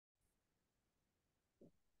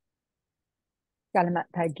Selamat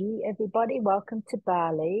pagi, everybody. Welcome to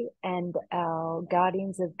Bali and our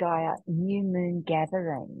Guardians of Gaia New Moon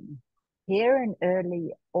Gathering here in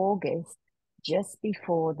early August, just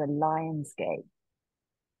before the Lion's Gate.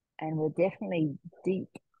 And we're definitely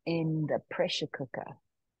deep in the pressure cooker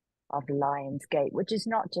of Lion's Gate, which is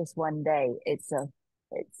not just one day, it's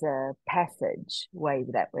a passage way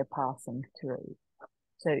that we're passing through.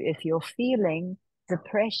 So if you're feeling the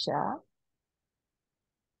pressure,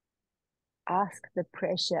 ask the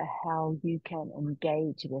pressure how you can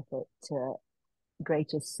engage with it to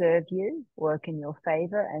greater serve you, work in your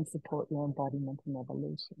favor, and support your embodiment and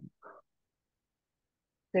evolution.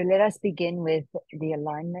 So let us begin with the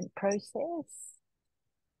alignment process.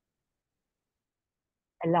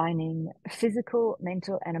 Aligning physical,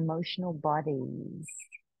 mental, and emotional bodies.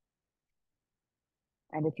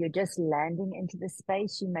 And if you're just landing into the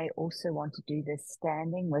space, you may also want to do this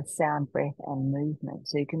standing with sound, breath, and movement.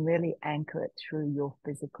 So you can really anchor it through your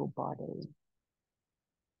physical body.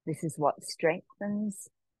 This is what strengthens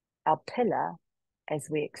our pillar as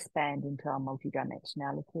we expand into our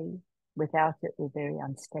multidimensionality. Without it, we're very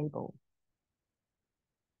unstable.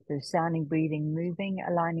 So sounding, breathing, moving,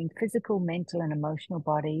 aligning physical, mental, and emotional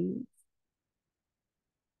bodies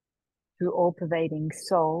through all-pervading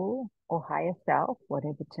soul or higher self,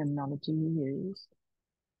 whatever terminology you use,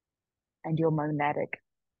 and your monadic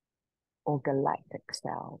or galactic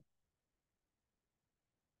self.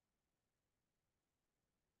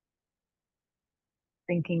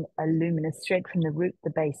 Thinking a luminous thread from the root, the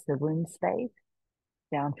base, the womb space,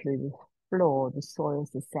 down through the floor, the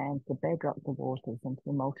soils, the sands, the bedrock, the waters, into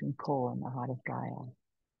the molten core in the heart of Gaia.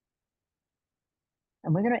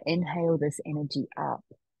 And we're going to inhale this energy up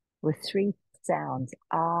with three sounds,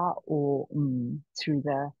 ah or through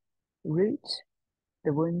the root,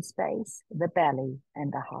 the womb space, the belly,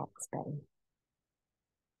 and the heart space.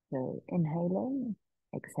 So inhaling,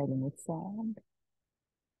 exhaling with sound.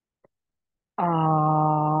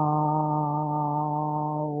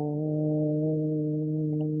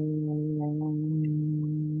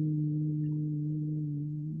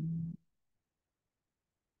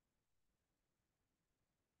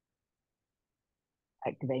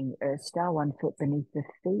 Activating the Earth Star, 1 foot beneath the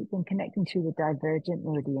feet, and connecting through the divergent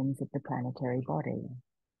meridians of the planetary body.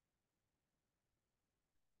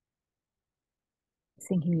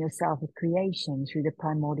 Syncing yourself with creation through the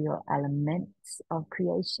primordial elements of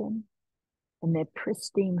creation in their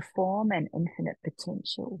pristine form and infinite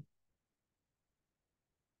potential.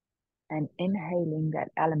 And inhaling that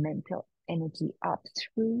elemental energy up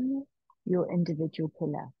through your individual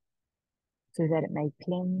pillar so that it may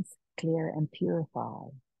cleanse, clear, and purify,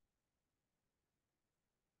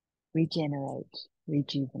 regenerate,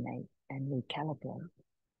 rejuvenate, and recalibrate.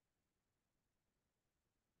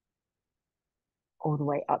 All the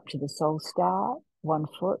way up to the soul star, 1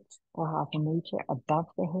 foot or half a meter above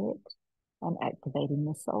the head, and activating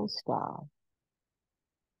the soul star.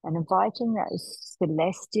 And inviting those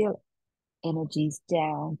celestial energies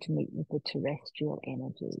down to meet with the terrestrial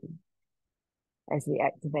energy as we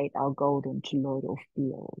activate our golden toroidal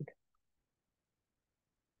field.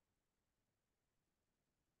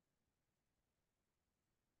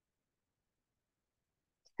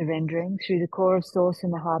 Surrendering through the core of Source in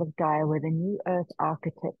the heart of Gaia, where the new Earth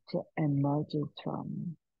architecture emerges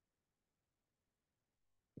from.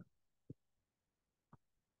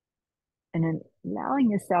 And then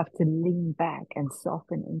allowing yourself to lean back and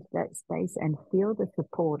soften into that space and feel the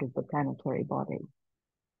support of the planetary body.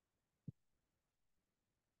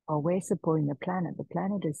 While we're supporting the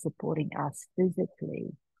planet is supporting us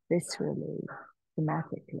physically, viscerally,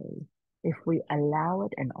 somatically, if we allow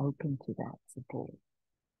it and open to that support.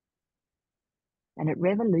 And it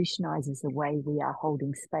revolutionizes the way we are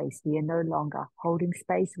holding space. We are no longer holding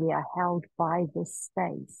space, we are held by this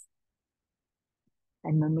space.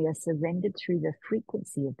 And when we are surrendered through the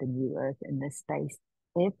frequency of the new Earth in this space,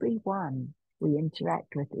 everyone we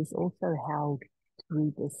interact with is also held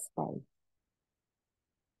through this space.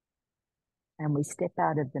 And we step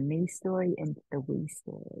out of the me story into the we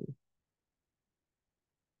story.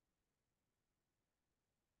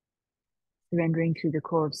 Surrendering through the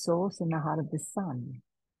core of Source in the heart of the Sun.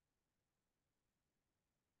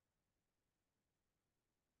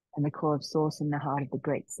 And the core of Source in the heart of the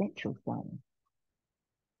great central sun.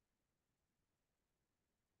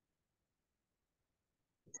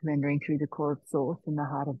 Surrendering through the core of Source in the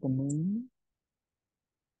heart of the Moon,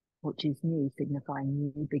 which is new,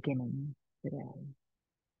 signifying new beginnings today.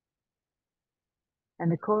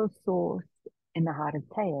 And the core of Source in the heart of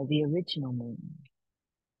Gaia, the original moon.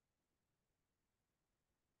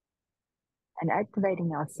 And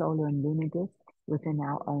activating our solar and lunar discs within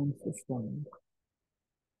our own system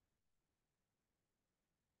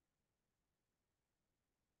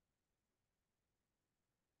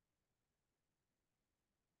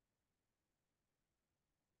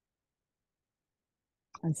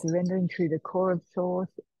And surrendering through the core of source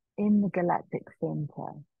in the galactic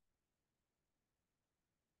center.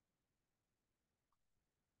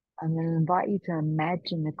 I'm going to invite you to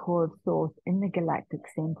imagine the core of source in the galactic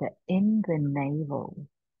center in the navel.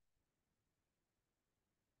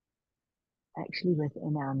 Actually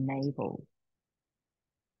within our navel.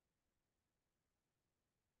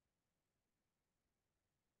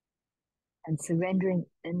 And surrendering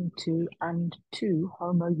unto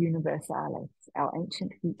Homo Universalis, our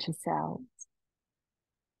ancient future selves.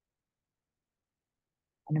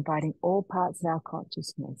 And inviting all parts of our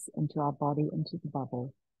consciousness into our body, into the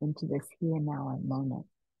bubble, into this here now moment.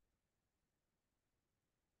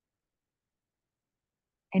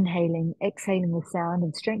 Inhaling, exhaling the sound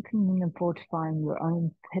and strengthening and fortifying your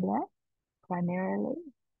own pillar, primarily.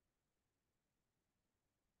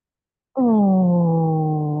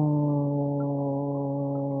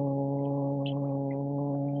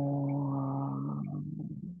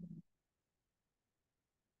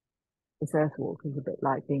 This earth walk is a bit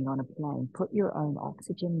like being on a plane. Put your own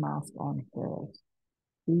oxygen mask on first.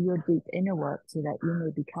 Do your deep inner work so that you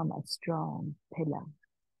may become a strong pillar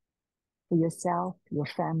for yourself, your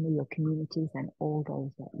family, your communities, and all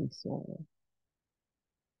those that you serve.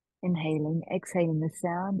 Inhaling, exhaling the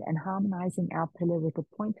sound, and harmonizing our pillar with the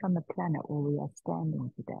point on the planet where we are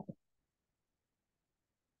standing today.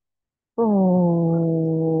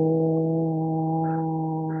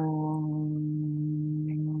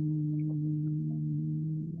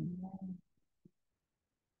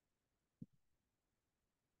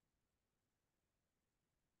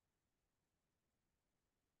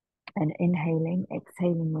 And inhaling,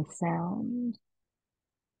 exhaling the sound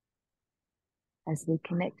as we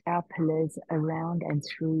connect our pillars around and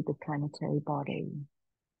through the planetary body.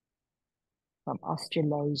 From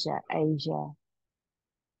Australasia, Asia,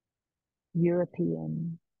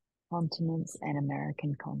 European continents, and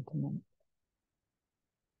American continent.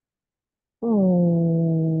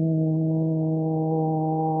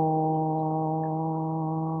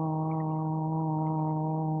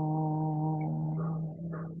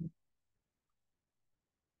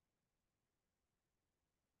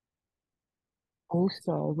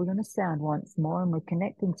 Also, we're going to sound once more, and we're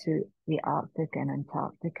connecting to the Arctic and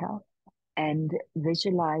Antarctica and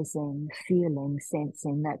visualizing, feeling,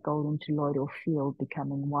 sensing that golden toroidal field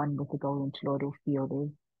becoming one with the golden toroidal field of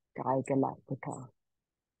Gaia Galactica.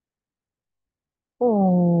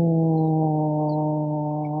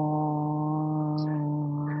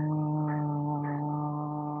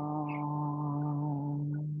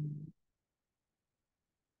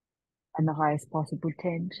 And the highest possible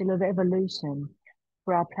potential of evolution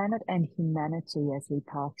for our planet and humanity as we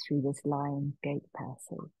pass through this Lion's Gate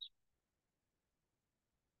passage.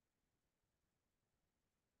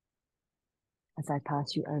 As I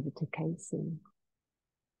pass you over to Casey.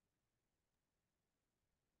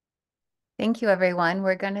 Thank you, everyone.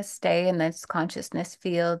 We're going to stay in this consciousness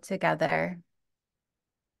field together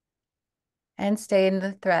and stay in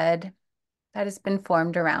the thread that has been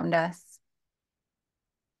formed around us.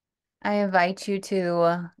 I invite you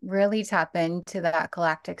to really tap into that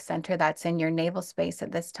galactic center that's in your navel space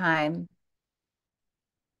at this time.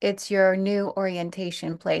 It's your new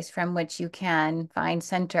orientation place from which you can find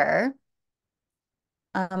center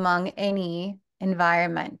among any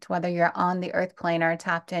environment, whether you're on the earth plane or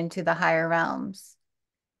tapped into the higher realms.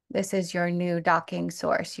 This is your new docking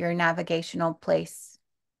source, your navigational place,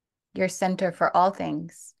 your center for all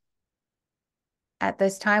things. At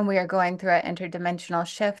this time, we are going through an interdimensional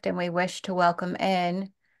shift, and we wish to welcome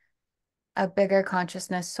in a bigger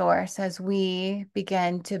consciousness source as we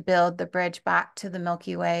begin to build the bridge back to the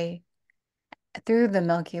Milky Way, through the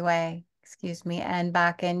Milky Way, excuse me, and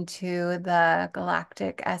back into the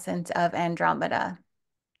galactic essence of Andromeda,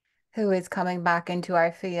 who is coming back into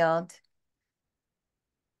our field.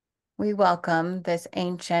 We welcome this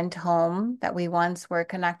ancient home that we once were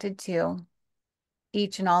connected to.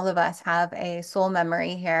 Each and all of us have a soul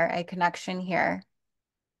memory here, a connection here.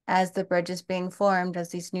 As the bridge is being formed, as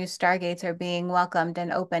these new stargates are being welcomed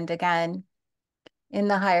and opened again in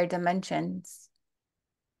the higher dimensions,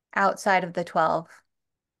 outside of the 12,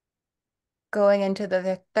 going into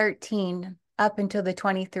the 13, up into the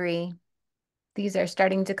 23. These are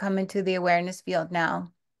starting to come into the awareness field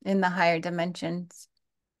now in the higher dimensions.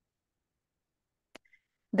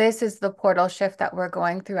 This is the portal shift that we're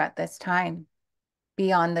going through at this time,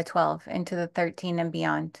 beyond the 12, into the 13 and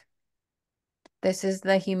beyond. This is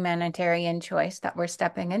the humanitarian choice that we're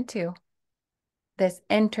stepping into. This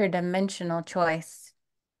interdimensional choice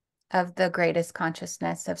of the greatest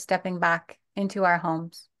consciousness, of stepping back into our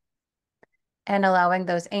homes and allowing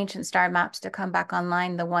those ancient star maps to come back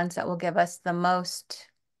online, the ones that will give us the most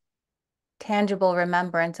tangible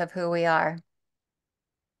remembrance of who we are.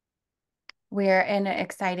 We are in an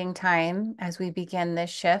exciting time as we begin this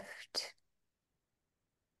shift,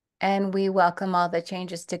 and we welcome all the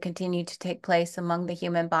changes to continue to take place among the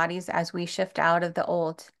human bodies as we shift out of the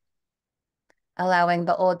old, allowing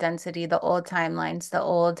the old density, the old timelines, the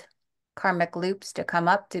old karmic loops to come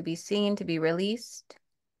up, to be seen, to be released.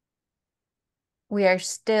 We are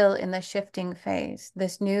still in the shifting phase.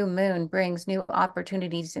 This new moon brings new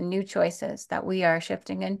opportunities and new choices that we are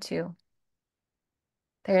shifting into.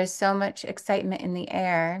 There is so much excitement in the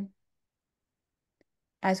air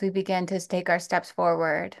as we begin to take our steps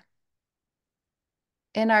forward.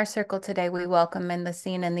 In our circle today, we welcome in the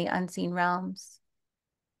seen and the unseen realms.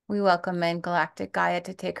 We welcome in galactic Gaia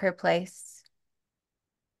to take her place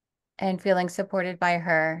and feeling supported by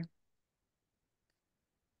her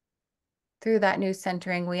through that new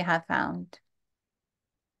centering we have found.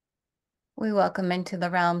 We welcome into the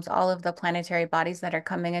realms all of the planetary bodies that are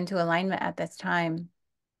coming into alignment at this time.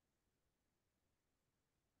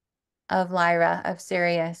 Of Lyra, of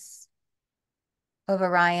Sirius, of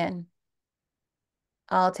Orion,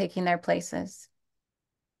 all taking their places.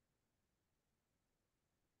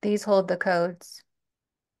 These hold the codes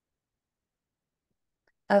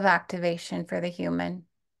of activation for the human.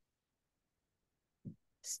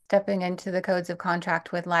 Stepping into the codes of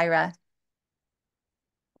contract with Lyra,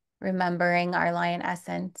 remembering our lion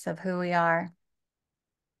essence of who we are,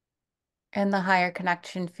 and the higher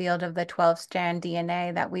connection field of the 12-strand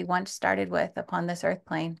DNA that we once started with upon this earth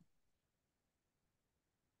plane.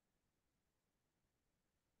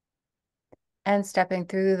 And stepping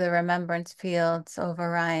through the remembrance fields of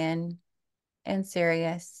Orion and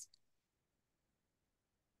Sirius,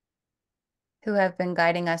 who have been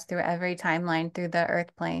guiding us through every timeline through the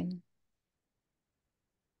earth plane.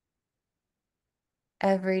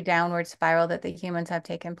 Every downward spiral that the humans have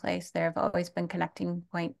taken place, there have always been connecting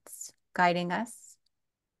points guiding us,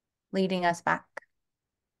 leading us back.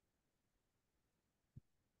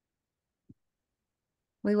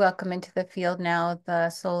 We welcome into the field now the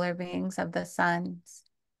solar beings of the suns,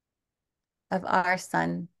 of our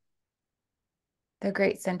sun, the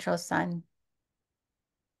great central sun,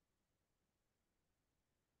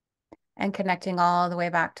 and connecting all the way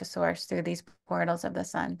back to source through these portals of the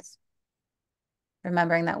suns.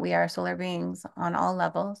 Remembering that we are solar beings on all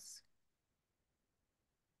levels.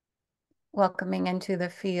 Welcoming into the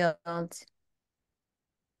field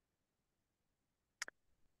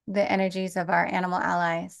the energies of our animal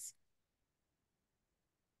allies,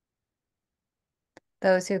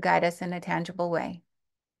 those who guide us in a tangible way.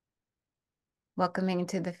 Welcoming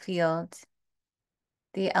into the field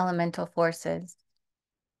the elemental forces,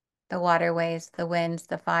 the waterways, the winds,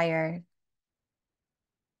 the fire,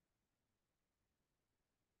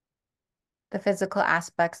 the physical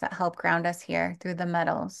aspects that help ground us here through the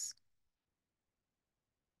metals.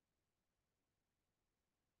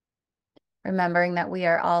 Remembering that we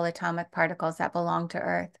are all atomic particles that belong to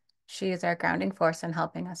Earth. She is our grounding force in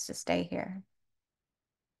helping us to stay here.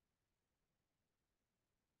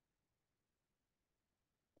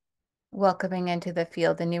 Welcoming into the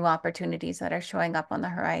field the new opportunities that are showing up on the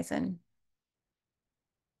horizon.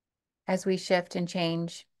 As we shift and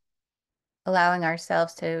change, allowing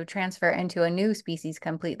ourselves to transfer into a new species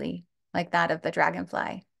completely, like that of the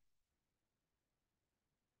dragonfly.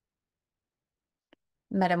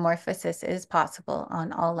 Metamorphosis is possible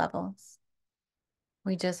on all levels.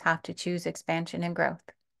 We just have to choose expansion and growth.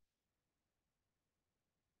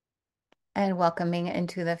 And welcoming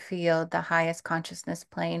into the field the highest consciousness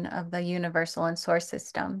plane of the universal and source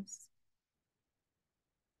systems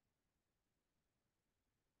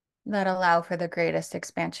that allow for the greatest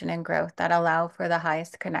expansion and growth, that allow for the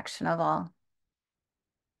highest connection of all.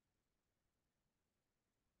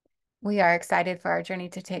 We are excited for our journey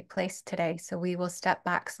to take place today, so we will step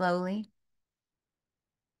back slowly,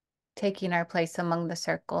 taking our place among the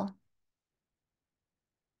circle,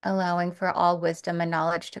 allowing for all wisdom and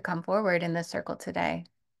knowledge to come forward in the circle today,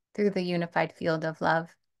 through the unified field of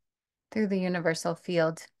love, through the universal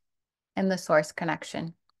field and the source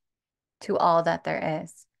connection to all that there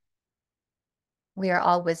is. We are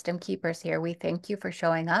all wisdom keepers here. We thank you for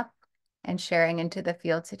showing up and sharing into the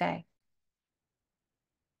field today.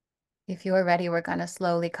 If you are ready, we're going to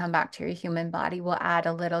slowly come back to your human body. We'll add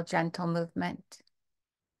a little gentle movement.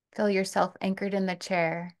 Feel yourself anchored in the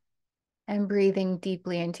chair and breathing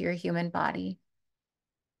deeply into your human body.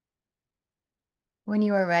 When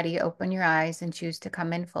you are ready, open your eyes and choose to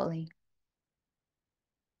come in fully.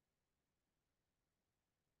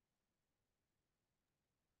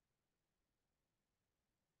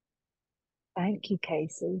 Thank you,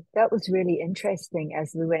 Casey. That was really interesting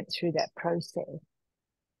as we went through that process,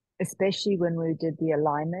 especially when we did the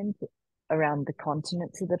alignment around the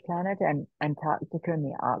continents of the planet, and Antarctica and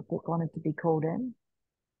the Arctic wanted to be called in.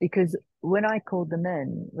 Because when I called them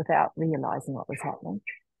in without realizing what was happening,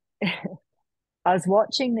 I was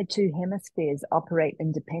watching the two hemispheres operate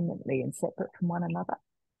independently and separate from one another.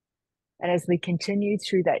 And as we continue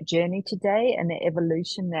through that journey today and the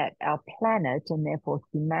evolution that our planet and therefore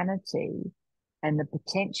humanity and the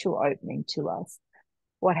potential opening to us,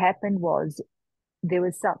 what happened was there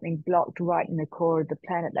was something blocked right in the core of the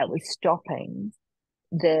planet that was stopping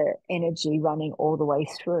the energy running all the way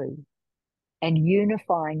through and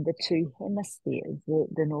unifying the two hemispheres,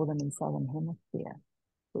 the northern and southern hemisphere,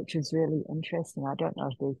 which was really interesting. I don't know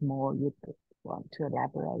if there's more you'd want to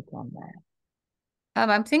elaborate on that.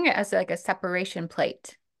 I'm seeing it as like a separation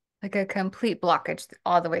plate, like a complete blockage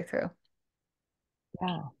all the way through.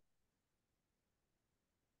 Yeah.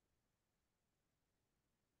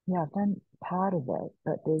 Yeah, I've done part of it,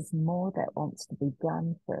 but there's more that wants to be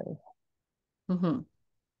done first. Mm-hmm.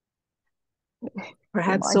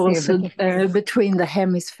 Perhaps Reminds me of also the between the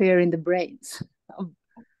hemisphere in the brains.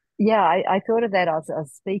 yeah, I thought of that. I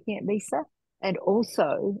was speaking at Lisa, and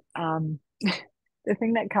also the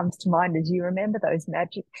thing that comes to mind is you remember those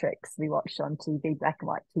magic tricks we watched on TV, black and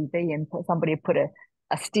white TV, and somebody put a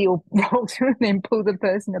steel rod through and then pull the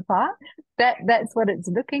person apart. That's what it's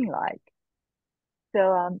looking like.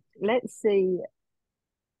 So let's see.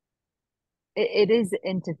 It is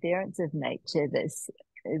interference of nature. This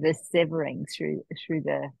severing through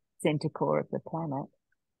the center core of the planet.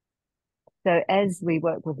 So as we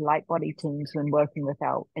work with light body teams when working with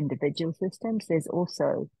our individual systems, there's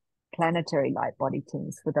also planetary light body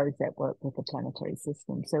teams for those that work with the planetary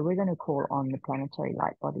system. So we're going to call on the planetary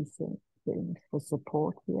light body teams for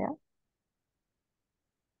support here.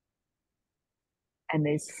 And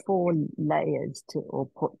there's 4 layers to, or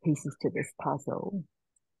put pieces to this puzzle,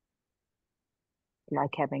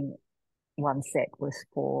 like having one set with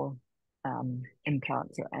 4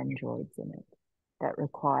 implants or androids in it that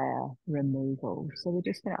require removal. So we're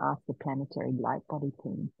just going to ask the planetary light body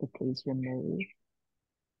team to please remove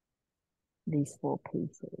these 4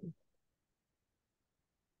 pieces.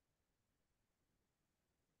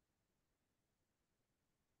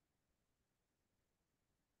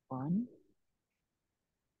 One.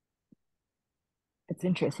 It's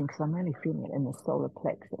interesting because I'm really feeling it in the solar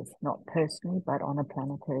plexus, not personally, but on a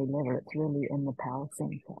planetary level. It's really in the power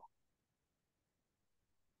center.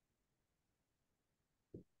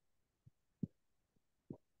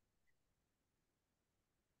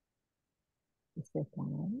 The second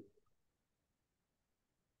one.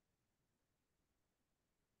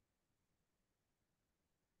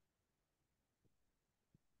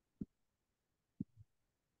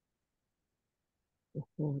 The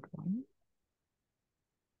third one.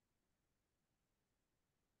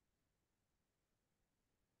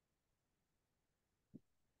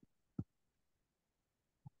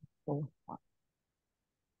 Fourth one.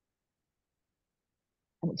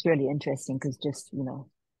 And it's really interesting because just, through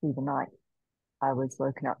the night, I was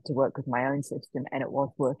woken up to work with my own system, and it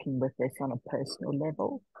was working with this on a personal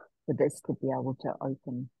level for this to be able to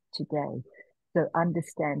open today. So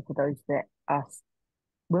understand, for those that us,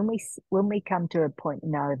 when we come to a point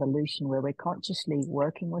in our evolution where we're consciously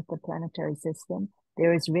working with the planetary system,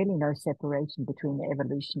 there is really no separation between the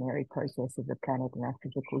evolutionary process of the planet and our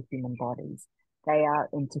physical human bodies. They are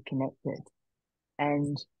interconnected,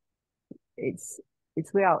 and it's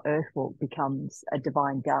where our earth walk becomes a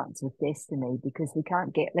divine dance with destiny, because we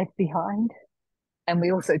can't get left behind and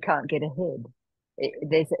we also can't get ahead.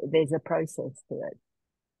 There's a process to it,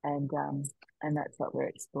 and that's what we're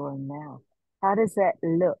exploring now. How does that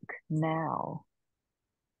look now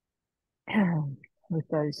with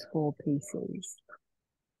those 4 pieces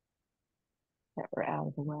that were out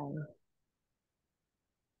of the way?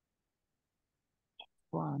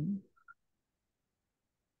 One.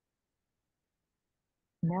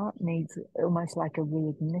 Now it needs almost like a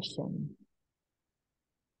reignition.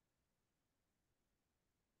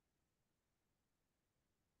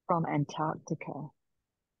 From Antarctica.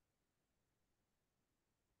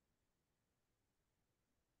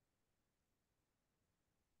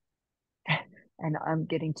 And I'm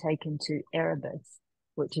getting taken to Erebus,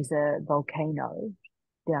 which is a volcano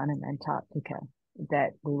down in Antarctica that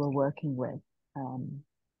we were working with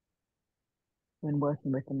when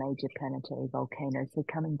working with the major planetary volcanoes. So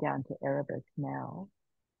coming down to Erebus now.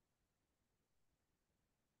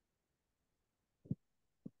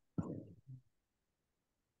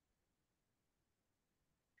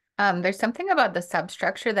 There's something about the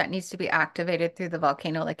substructure that needs to be activated through the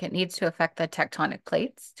volcano, like it needs to affect the tectonic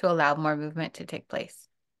plates to allow more movement to take place.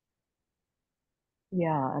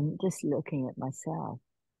 Yeah, I'm just looking at myself.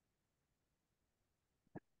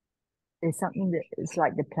 There's something that it's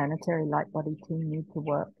like the planetary light body team need to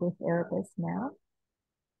work with Erebus now,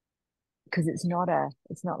 because it's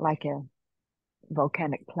not like a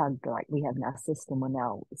volcanic plug like we have in our system when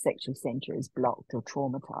our sexual center is blocked or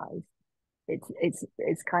traumatized.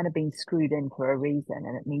 It's kind of been screwed in for a reason,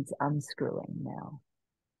 and it needs unscrewing now.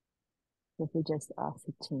 So if we just ask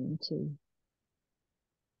the team to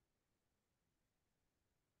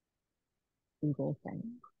do their thing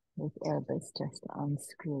with Erebus, just to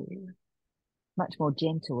unscrew. Much more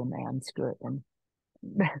gentle when they unscrew it than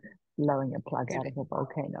blowing a plug out of a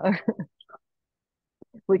volcano.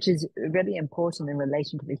 Which is really important in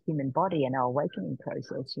relation to the human body and our awakening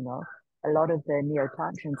process. A lot of the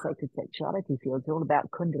neo-tantra and sacred sexuality fields are all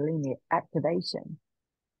about kundalini activation.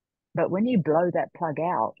 But when you blow that plug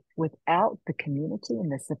out without the community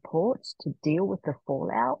and the support to deal with the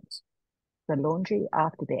fallout, the laundry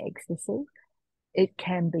after the ecstasy, it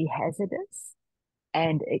can be hazardous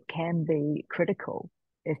and it can be critical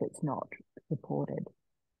if it's not supported.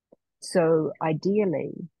 So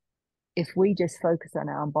ideally, if we just focus on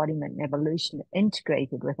our embodiment and evolution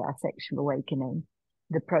integrated with our sexual awakening,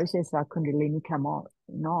 the process of our kundalini come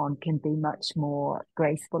on can be much more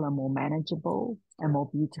graceful and more manageable and more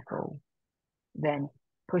beautiful than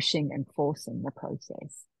pushing and forcing the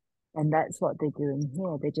process. And that's what they're doing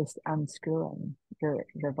here. They're just unscrewing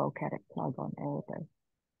the volcanic plug on Erebus.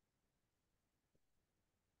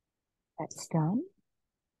 That's done.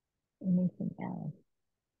 Anything else?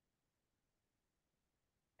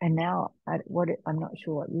 And now, I'm not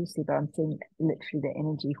sure what you see, but I'm seeing literally the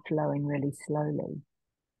energy flowing really slowly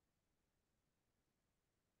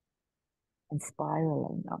and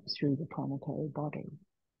spiraling up through the planetary body,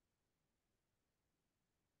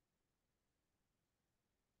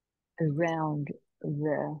 around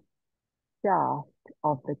the shaft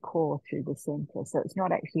of the core through the center. So it's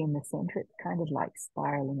not actually in the center, it's kind of like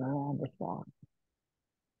spiraling around the shaft.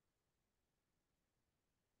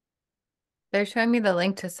 They're showing me the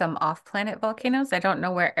link to some off-planet volcanoes. I don't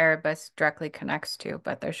know where Erebus directly connects to,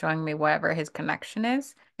 but they're showing me wherever his connection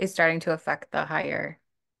is starting to affect the higher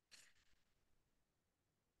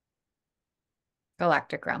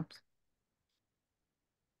galactic realms.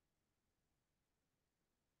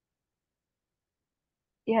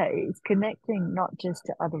 Yeah, it's connecting not just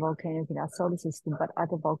to other volcanoes in our solar system, but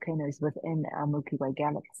other volcanoes within our Milky Way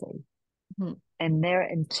galaxy. Mm-hmm. And they're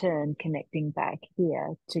in turn connecting back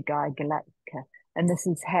here to Gaia Galactica. And this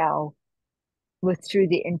is how, through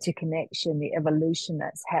the interconnection, the evolution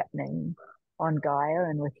that's happening on Gaia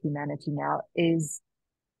and with humanity now is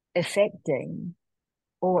affecting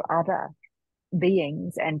all other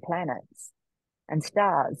beings and planets and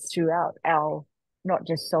stars throughout our, not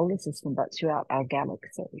just solar system, but throughout our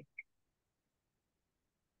galaxy.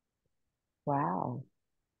 Wow.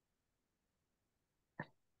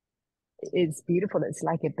 It's beautiful. It's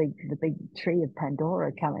like the big tree of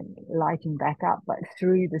Pandora coming, lighting back up, but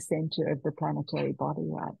through the center of the planetary body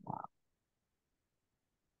right now.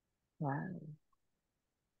 Wow.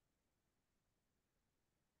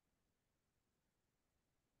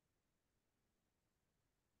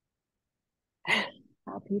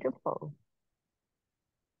 How beautiful.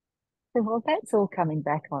 So, well, that's all coming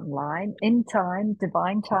back online in time,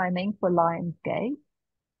 divine timing for Lionsgate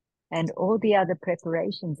and all the other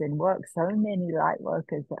preparations and work so many light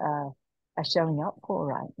workers are showing up for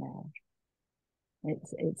right now.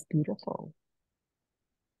 It's beautiful.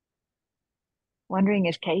 Wondering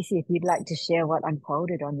if Casey, if you'd like to share what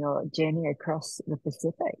unfolded on your journey across the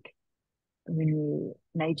Pacific when you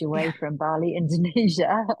made your way from Bali,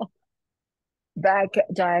 Indonesia, back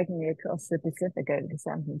diagonally across the Pacific over to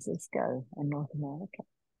San Francisco and North America.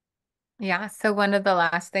 Yeah, so one of the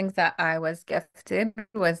last things that I was gifted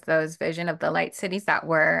was those vision of the light cities that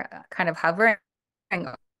were kind of hovering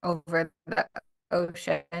over the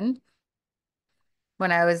ocean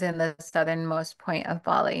when I was in the southernmost point of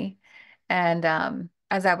Bali. And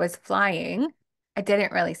as I was flying, I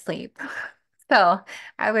didn't really sleep. So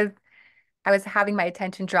I was having my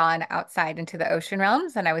attention drawn outside into the ocean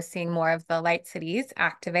realms, and I was seeing more of the light cities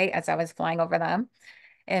activate as I was flying over them.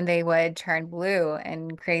 And they would turn blue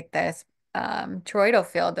and create this toroidal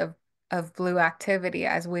field of blue activity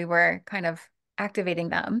as we were kind of activating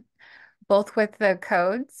them, both with the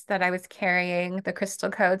codes that I was carrying, the crystal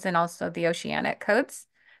codes, and also the oceanic codes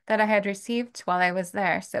that I had received while I was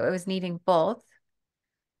there. So it was needing both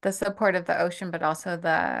the support of the ocean, but also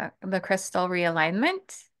the crystal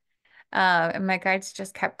realignment And my guides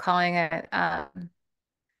just kept calling it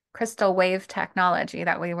crystal wave technology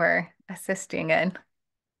that we were assisting in.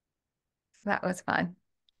 So that was fun.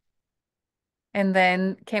 And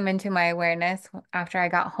then came into my awareness after I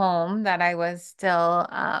got home that I was still,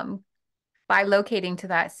 by locating to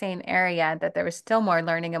that same area, that there was still more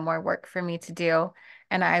learning and more work for me to do.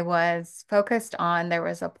 And I was focused on, there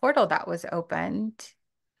was a portal that was opened,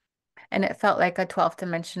 and it felt like a 12th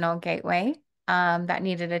dimensional gateway that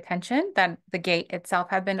needed attention, that the gate itself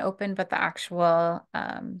had been opened, but the actual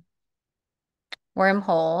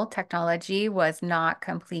wormhole technology was not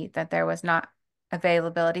complete, that there was not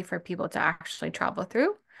availability for people to actually travel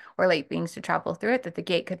through or light beings to travel through it, that the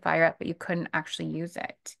gate could fire up, but you couldn't actually use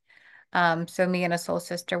it. So me and a soul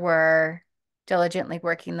sister were diligently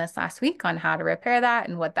working this last week on how to repair that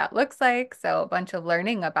and what that looks like. So a bunch of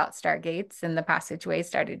learning about stargates and the passageways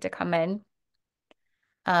started to come in.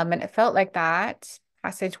 And it felt like that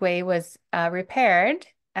passageway was repaired.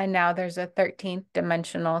 And now there's a 13th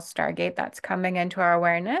dimensional stargate that's coming into our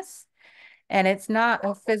awareness. And it's not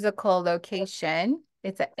a physical location,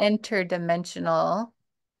 it's an interdimensional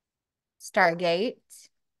stargate.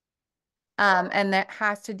 And that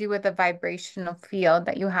has to do with a vibrational field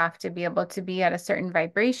that you have to be able to be at a certain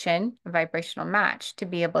vibration, a vibrational match to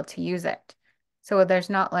be able to use it. So there's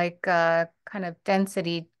not like a kind of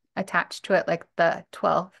density attached to it like the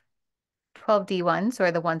 12D ones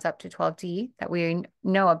or the ones up to 12D that we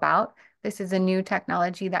know about. This is a new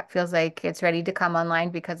technology that feels like it's ready to come online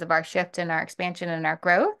because of our shift and our expansion and our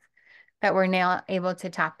growth, that we're now able to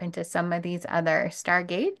tap into some of these other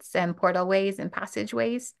stargates and portal ways and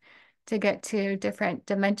passageways to get to different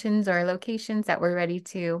dimensions or locations that we're ready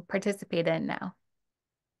to participate in now.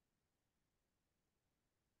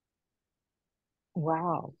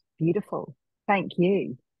 Wow, beautiful. Thank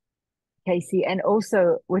you, Casey. And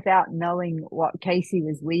also, without knowing what Casey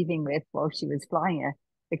was weaving with while she was flying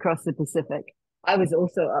across the Pacific, I was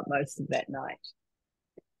also up most of that night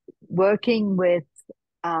working with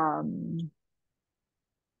let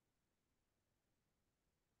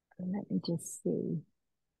me just see.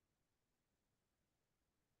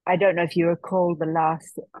 I don't know if you recall the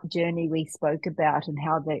last journey we spoke about and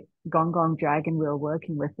how the Gong Gong dragon we were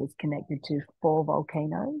working with was connected to 4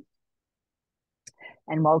 volcanoes.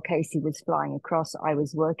 And while Casey was flying across, I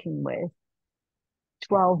was working with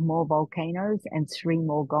 12 more volcanoes and 3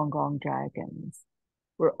 more Gong Gong dragons.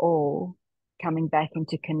 We're all coming back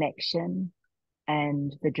into connection,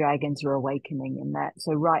 and the dragons are awakening in that.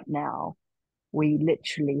 So right now, we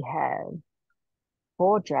literally have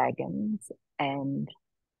 4 dragons and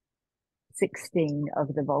 16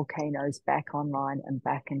 of the volcanoes back online and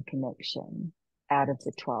back in connection out of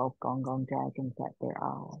the 12 Gong Gong dragons that there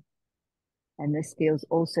are. And this feels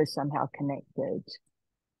also somehow connected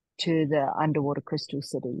to the underwater crystal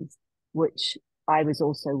cities, which I was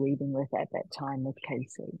also weaving with at that time with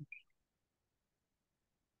Casey.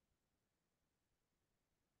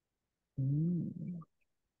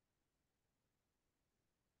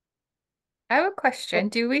 I have a question.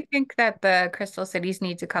 Do we think that the crystal cities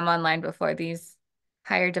need to come online before these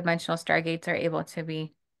higher dimensional stargates are able to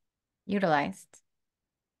be utilized?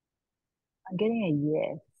 I'm getting a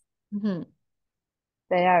yes. Mm-hmm.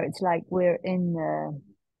 They are. It's like we're in the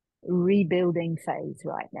rebuilding phase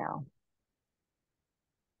right now.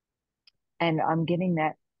 And I'm getting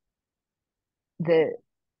that the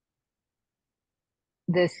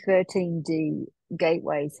 13D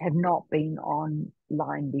gateways have not been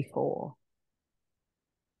online before.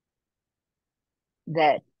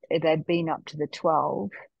 That they've been up to the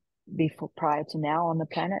 12 before prior to now on the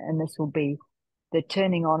planet, and this will be the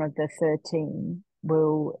turning on of the 13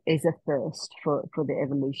 is a first for the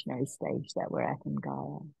evolutionary stage that we're at in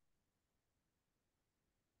Gaia.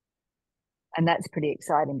 And that's pretty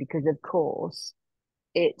exciting because, of course,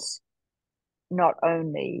 it's not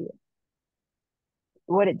only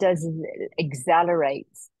what it does is it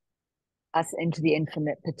accelerates us into the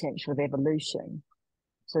infinite potential of evolution.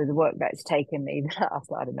 So the work that's taken me the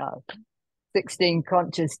last, I don't know, 16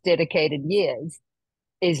 conscious dedicated years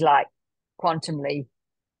is like quantumly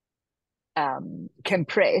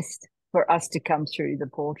compressed for us to come through the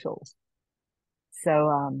portals.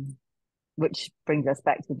 So, which brings us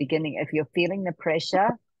back to the beginning. If you're feeling the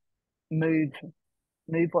pressure, move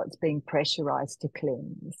what's being pressurized to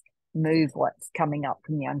cleanse, move what's coming up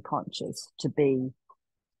from the unconscious to be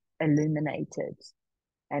illuminated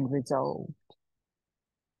and resolved.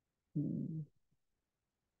 And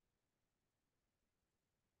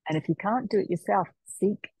if you can't do it yourself,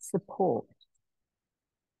 seek support.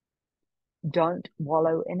 Don't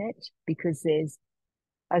wallow in it, because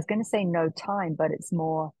I was going to say no time, but it's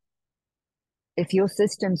if your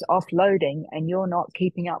system's offloading and you're not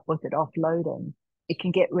keeping up with it offloading, it can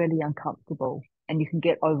get really uncomfortable and you can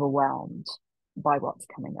get overwhelmed by what's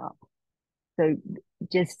coming up. So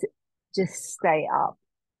just stay up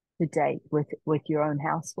to date with your own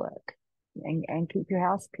housework and keep your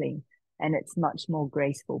house clean. And it's much more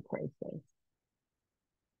graceful process.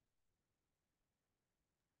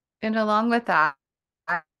 And along with that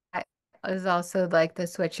is also like the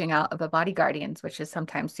switching out of the body guardians, which is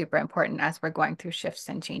sometimes super important as we're going through shifts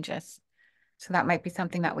and changes. So that might be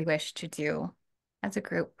something that we wish to do as a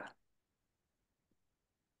group.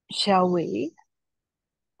 Shall we?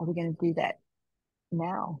 Are we going to do that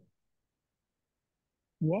now?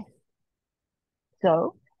 Yes.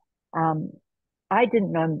 So, I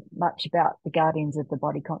didn't know much about the guardians of the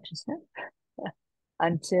body consciousness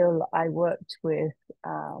until I worked with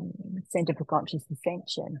Center for Conscious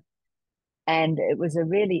Ascension. And it was a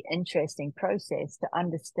really interesting process to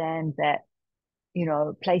understand that, you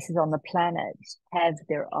know, places on the planet have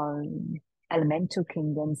their own elemental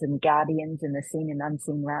kingdoms and guardians in the seen and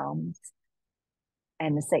unseen realms.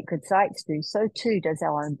 And the sacred sites do. So too does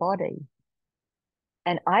our own body.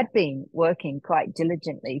 And I'd been working quite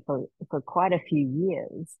diligently for quite a few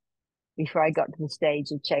years before I got to the stage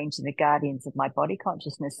of changing the guardians of my body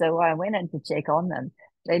consciousness. So I went in to check on them.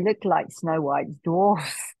 They looked like Snow White's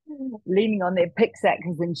dwarfs, leaning on their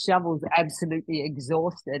pickaxes and shovels, absolutely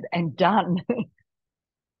exhausted and done,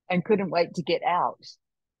 and couldn't wait to get out.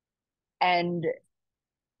 And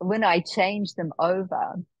when I changed them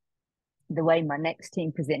over, the way my next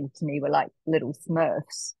team presented to me were like little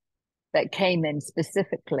Smurfs that came in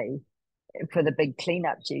specifically for the big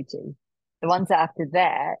cleanup duty. The ones after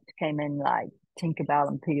that came in like Tinkerbell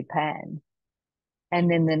and Peter Pan. And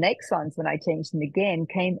then the next ones, when I changed them again,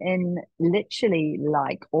 came in literally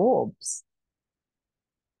like orbs.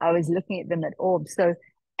 I was looking at them at orbs. So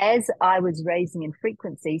as I was raising in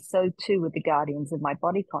frequency, so too were the guardians of my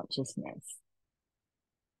body consciousness.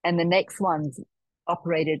 And the next ones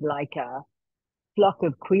operated like a flock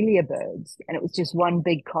of quelea birds, and it was just one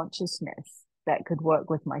big consciousness that could work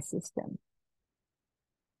with my system.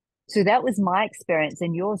 So that was my experience,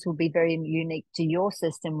 and yours will be very unique to your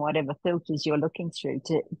system, whatever filters you're looking through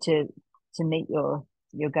to meet your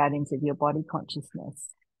guardians of your body consciousness.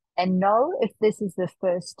 And know if this is the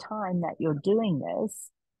first time that you're doing this,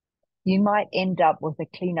 you might end up with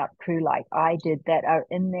a cleanup crew like I did that are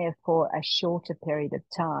in there for a shorter period of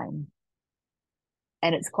time.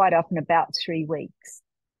 And it's quite often about 3 weeks.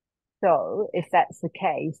 So if that's the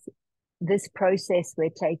case, this process we're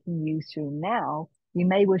taking you through now, you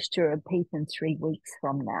may wish to repeat in 3 weeks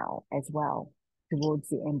from now as well, towards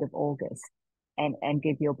the end of August, and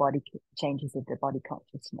give your body changes of the body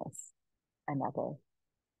consciousness another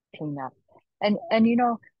cleanup. And you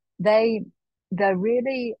know, they're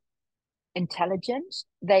really intelligent.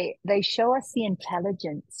 They show us the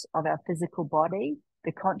intelligence of our physical body,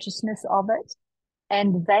 the consciousness of it,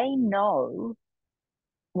 and they know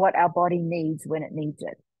what our body needs when it needs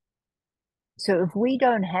it. So if we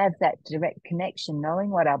don't have that direct connection, knowing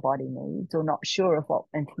what our body needs or not sure if what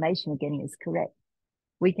information we're getting is correct,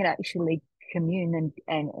 we can actually commune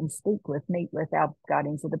and meet with our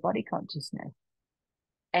guardians of the body consciousness.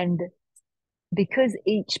 And because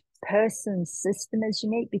each person's system is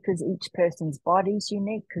unique, because each person's body is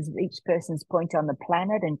unique, because each person's point on the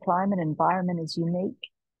planet and climate environment is unique,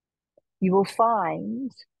 you will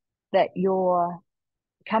find that you're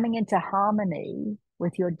coming into harmony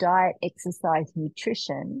with your diet, exercise,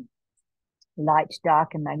 nutrition, light,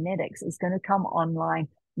 dark, and magnetics is going to come online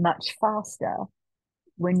much faster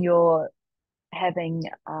when you're having,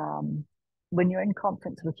 when you're in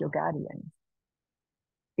conference with your guardians,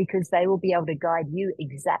 because they will be able to guide you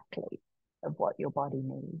exactly of what your body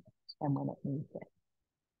needs and when it needs it.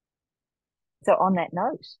 So on that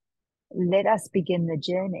note, let us begin the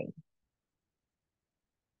journey.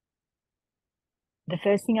 The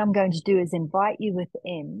first thing I'm going to do is invite you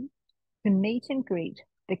within to meet and greet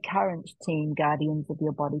the current team guardians of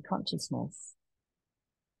your body consciousness.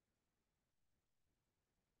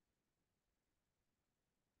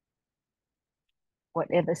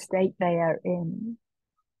 Whatever state they are in,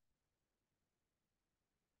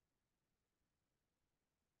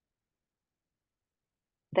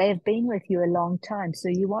 they have been with you a long time, so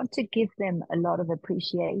you want to give them a lot of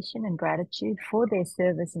appreciation and gratitude for their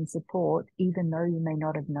service and support, even though you may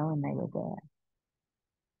not have known they were there.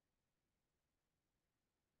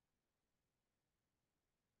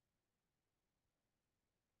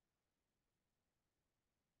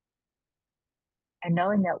 And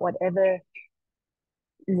knowing that whatever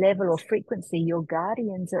level or frequency your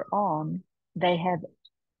guardians are on, they have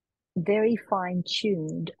very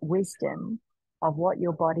fine-tuned wisdom of what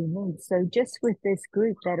your body needs. So just with this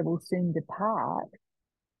group that will soon depart,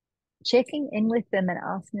 checking in with them and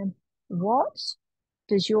asking them, what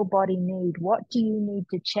does your body need? What do you need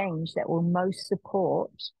to change that will most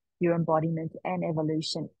support your embodiment and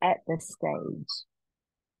evolution at this stage?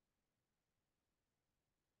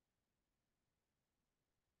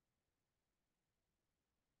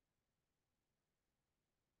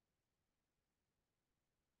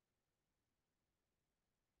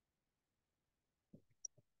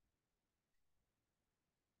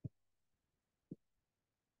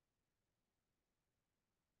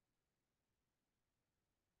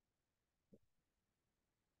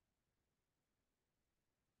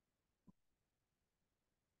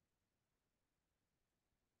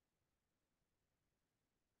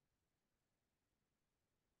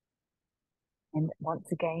 And once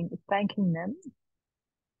again, thanking them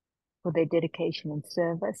for their dedication and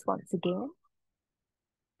service once again,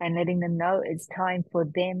 and letting them know it's time for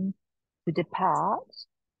them to depart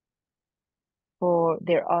for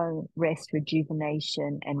their own rest,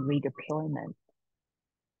 rejuvenation, and redeployment.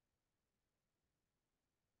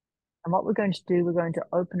 And what we're going to do, we're going to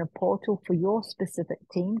open a portal for your specific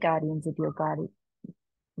team, guardians of your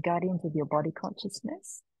body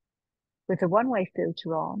consciousness, with a one-way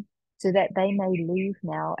filter on, so that they may leave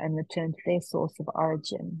now and return to their source of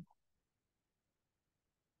origin.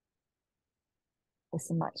 For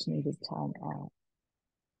some much needed time out.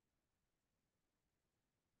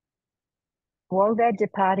 While they're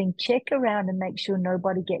departing, check around and make sure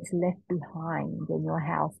nobody gets left behind in your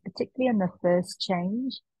house, particularly in the first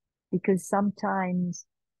change, because sometimes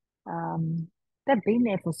they've been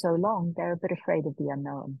there for so long, they're a bit afraid of the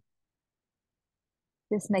unknown.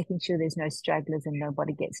 Just making sure there's no stragglers and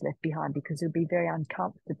nobody gets left behind, because it'll be very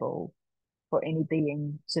uncomfortable for any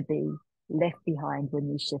being to be left behind when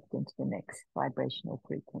you shift into the next vibrational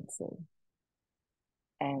frequency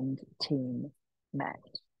and team match.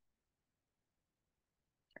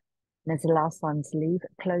 And as the last ones leave,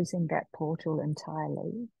 closing that portal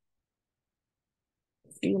entirely,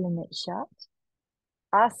 sealing it shut,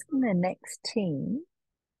 asking the next team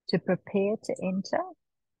to prepare to enter.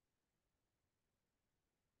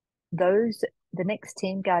 The next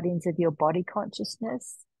team, guardians of your body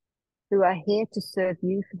consciousness, who are here to serve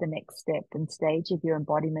you for the next step and stage of your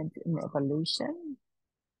embodiment and evolution,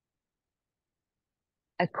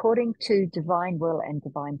 according to divine will and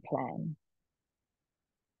divine plan.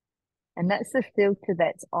 And that's the filter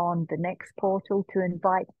that's on the next portal to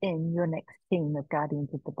invite in your next team of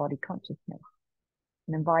guardians of the body consciousness.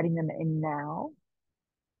 And inviting them in now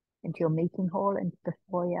into your meeting hall, into the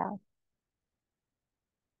foyer.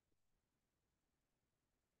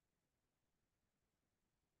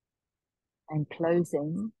 And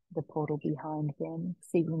closing the portal behind them,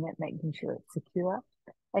 sealing it, making sure it's secure.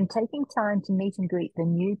 And taking time to meet and greet the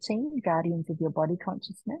new team, guardians of your body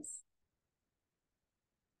consciousness.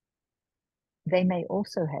 They may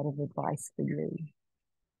also have advice for you.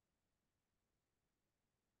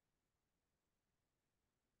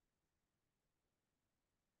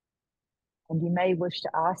 And you may wish to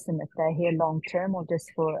ask them if they're here long term or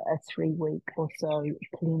just for a 3-week or so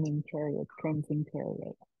cleansing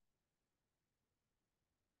period.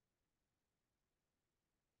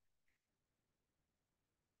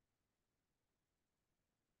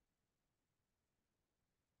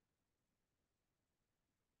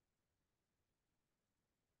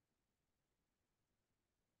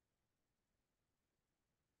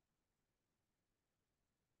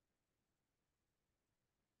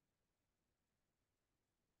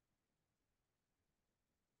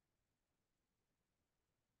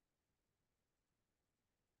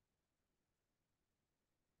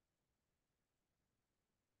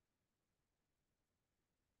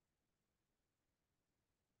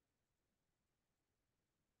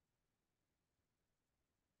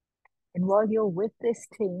 And while you're with this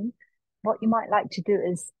team, what you might like to do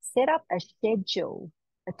is set up a schedule,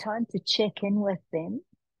 a time to check in with them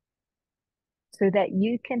so that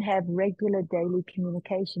you can have regular daily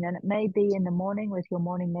communication. And it may be in the morning with your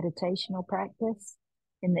morning meditation or practice,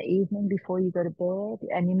 in the evening before you go to bed.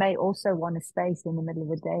 And you may also want a space in the middle of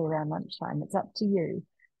the day around lunchtime. It's up to you.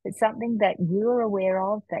 It's something that you're aware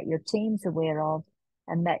of, that your team's aware of,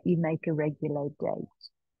 and that you make a regular date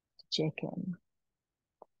to check in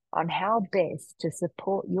on how best to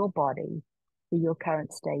support your body for your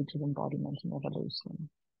current stage of embodiment and evolution.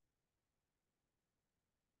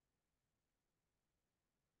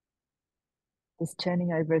 This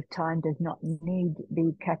turning over of time does not need to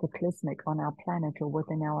be cataclysmic on our planet or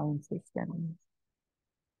within our own systems.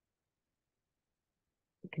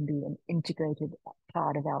 It can be an integrated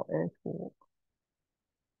part of our Earth walk.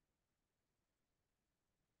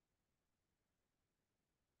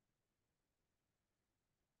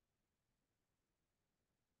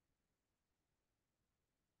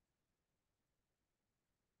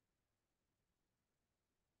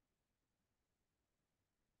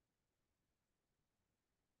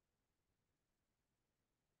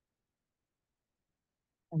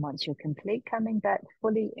 And once you're complete, coming back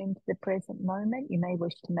fully into the present moment, you may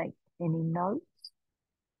wish to make any notes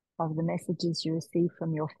of the messages you received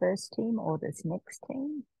from your first team or this next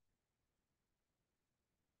team.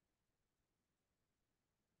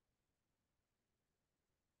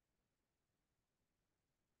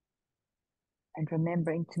 And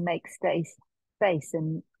remembering to make space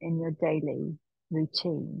in your daily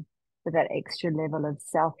routine for that extra level of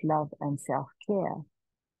self-love and self-care.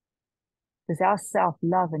 Because our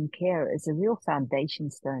self-love and care is a real foundation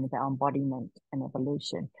stone of our embodiment and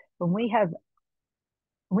evolution. When we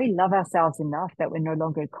love ourselves enough that we no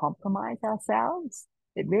longer compromise ourselves,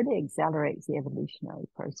 it really accelerates the evolutionary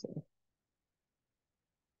process.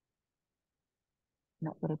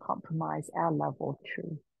 Not going to compromise our love or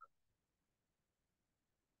truth.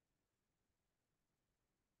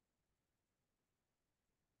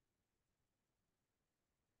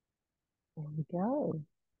 There we go.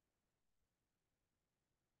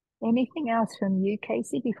 Anything else from you,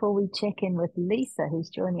 Casey, before we check in with Lisa, who's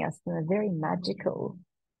joining us from a very magical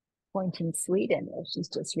point in Sweden, where she's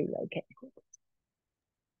just relocated?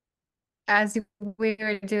 As we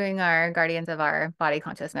were doing our Guardians of our Body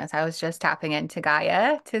Consciousness, I was just tapping into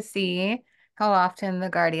Gaia to see how often the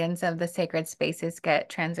guardians of the sacred spaces get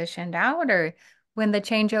transitioned out or when the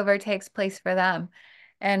changeover takes place for them.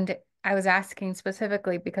 And I was asking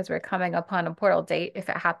specifically because we're coming upon a portal date, if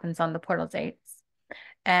it happens on the portal dates.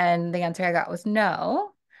 And the answer I got was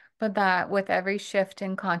no, but that with every shift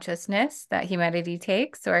in consciousness that humanity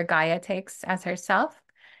takes or Gaia takes as herself,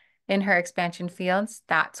 in her expansion fields,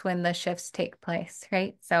 that's when the shifts take place,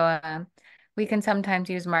 right? So we can sometimes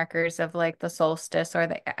use markers of like the solstice or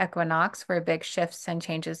the equinox for big shifts and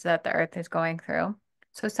changes that the earth is going through.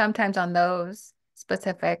 So sometimes on those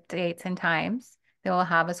specific dates and times, they will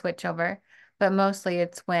have a switchover, but mostly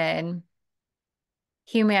it's when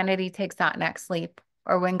humanity takes that next leap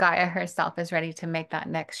or when Gaia herself is ready to make that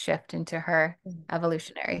next shift into her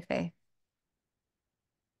evolutionary phase.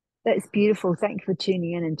 That's beautiful. Thank you for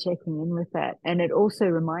tuning in and checking in with that. And it also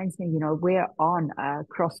reminds me, we're on a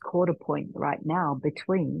cross-quarter point right now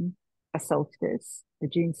between a solstice, the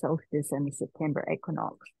June solstice, and the September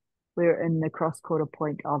equinox. We're in the cross-quarter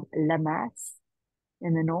point of Lamas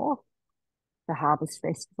in the north, the Harvest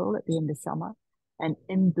Festival at the end of summer, and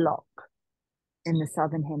Imbolc in the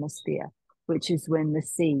southern hemisphere, which is when the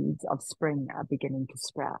seeds of spring are beginning to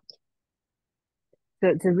sprout. So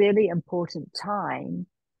it's a really important time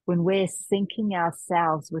when we're syncing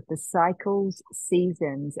ourselves with the cycles,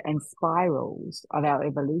 seasons, and spirals of our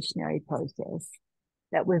evolutionary process,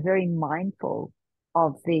 that we're very mindful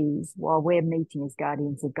of these while we're meeting as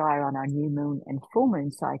guardians of Gaia on our new moon and full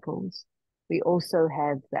moon cycles. We also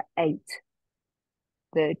have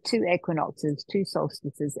the 2 equinoxes, 2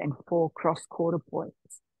 solstices, and 4 cross-quarter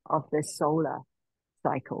points of the solar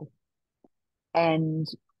cycle. And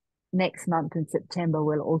next month in September,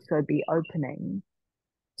 we'll also be opening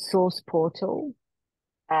Source Portal,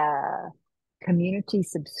 community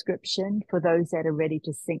subscription for those that are ready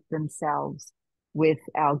to sync themselves with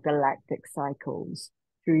our galactic cycles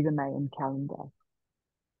through the Mayan calendar.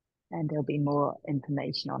 And there'll be more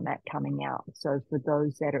information on that coming out. So for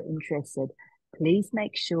those that are interested, please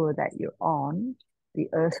make sure that you're on the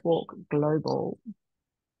Earthwalk Global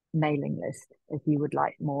mailing list if you would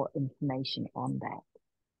like more information on that.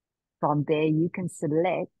 From there, you can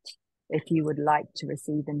select if you would like to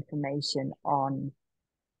receive information on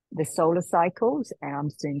the solar cycles, and I'm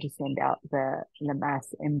soon to send out the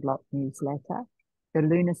Lamas Imbolc newsletter. The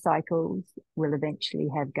lunar cycles will eventually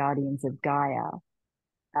have Guardians of Gaia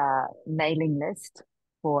mailing list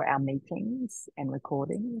for our meetings and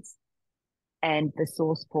recordings, and the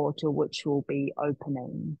Source Portal, which will be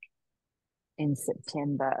opening in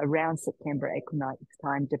September, around September equinox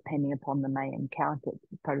time, depending upon the Mayan count. It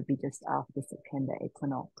will probably be just after September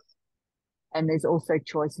equinox. And there's also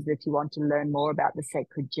choices if you want to learn more about the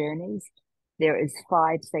sacred journeys. There is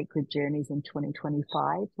 5 sacred journeys in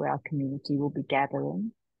 2025 where our community will be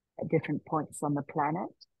gathering at different points on the planet,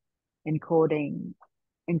 including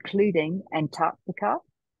Antarctica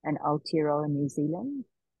and Aotearoa, New Zealand,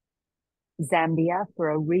 Zambia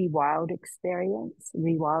for a rewilding experience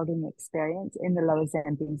in the Lower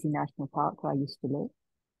Zambezi National Park where I used to live,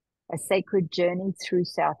 a sacred journey through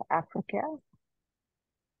South Africa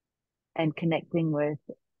and connecting with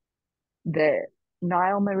the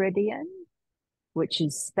Nile Meridian, which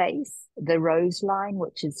is space, the Rose Line,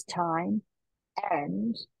 which is time,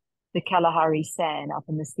 and the Kalahari San up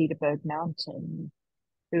in the Cedarburg Mountain,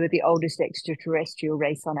 who are the oldest extraterrestrial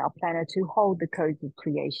race on our planet who hold the codes of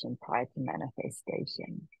creation prior to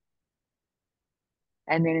manifestation.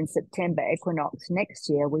 And then in September equinox next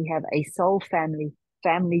year, we have a soul family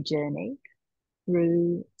family journey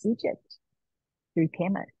through Egypt, through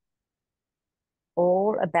Kemet,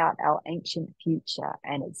 all about our ancient future,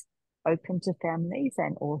 and it's open to families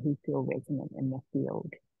and all who feel resonant in the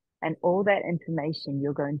field. And all that information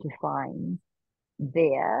you're going to find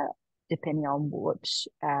there, depending on which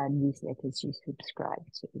newsletters you subscribe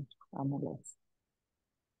to on the list.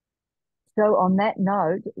 So on that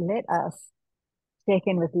note, let us check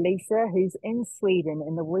in with Lisa, who's in Sweden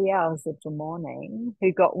in the wee hours of the morning,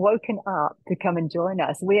 who got woken up to come and join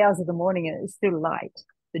us. Wee hours of the morning and it's still light,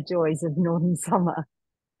 the joys of northern summer.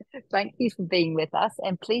 Thank you for being with us,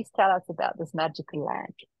 and please tell us about this magical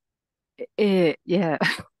land. Yeah,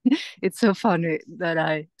 it's so funny that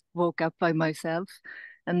I woke up by myself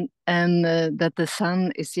and that the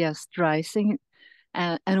sun is just rising.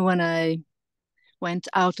 And when I went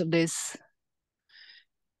out of this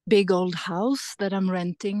big old house that I'm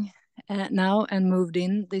renting now and moved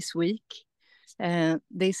in this week, the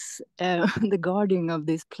guardian of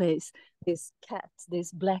this place, this cat,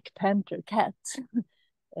 this Black Panther cat,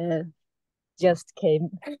 just came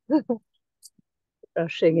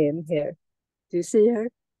rushing in here. Do you see her?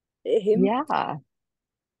 Him? Yeah.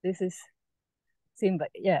 This is Simba.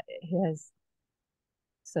 Yeah, he has.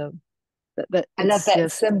 So, but I love that,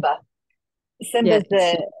 just, Simba. Simba's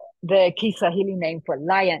the Kiswahili name for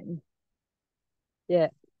lion. Yeah,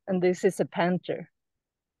 and this is a panther.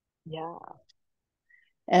 Yeah.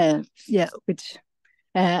 Yeah, which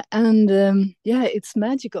and yeah, it's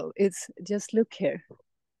magical. It's just look here.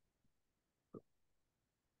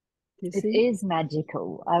 You It see? is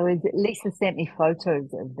magical. Lisa sent me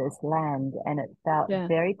photos of this land and it felt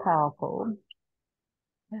very powerful.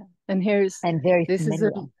 Yeah. And here's and very this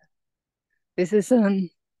familiar. This is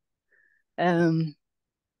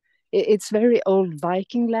it's very old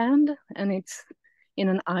Viking land, and it's in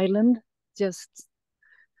an island just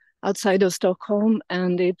outside of Stockholm,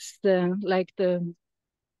 and it's like the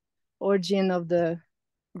origin of the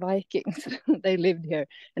Vikings. They lived here,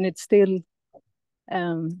 and it's still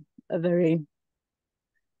a very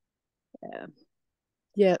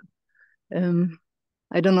yeah.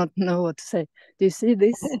 I do not know what to say. Do you see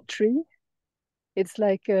this tree? It's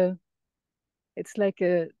like a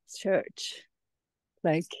church.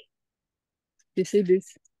 Like, do you see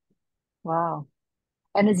this? Wow.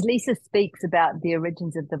 And as Lisa speaks about the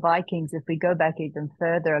origins of the Vikings, if we go back even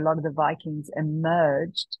further, a lot of the Vikings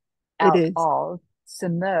emerged out of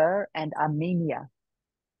Sumer and Armenia.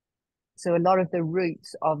 So a lot of the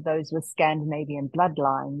roots of those with Scandinavian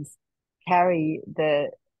bloodlines carry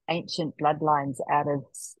the ancient bloodlines out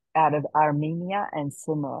of Armenia and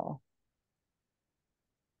Sumer.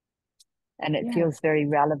 And it feels very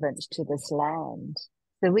relevant to this land.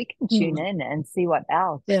 So we can tune in and see what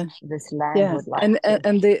else this land would like.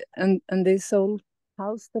 And this old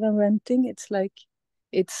house that I'm renting,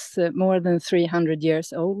 it's more than 300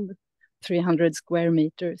 years old, 300 square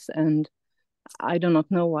meters, and I do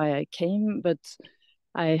not know why I came, but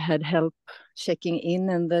I had help checking in,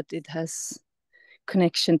 and that it has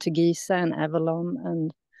connection to GAIA and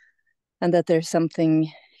Avalon, and that there's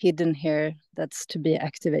something hidden here that's to be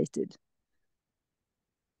activated.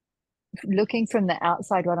 Looking from the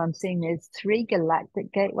outside, what I'm seeing is 3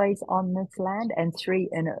 galactic gateways on this land and 3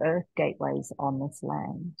 inner earth gateways on this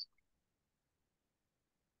land.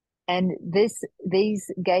 And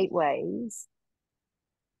these gateways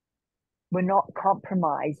were not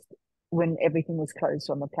compromised when everything was closed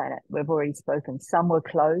on the planet. We've already spoken. Some were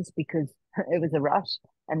closed because it was a rush,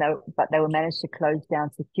 but they were managed to close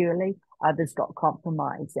down securely. Others got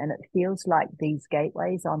compromised, and it feels like these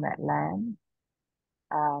gateways on that land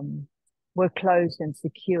were closed and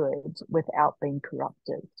secured without being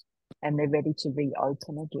corrupted, and they're ready to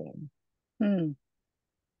reopen again.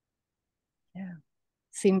 Yeah,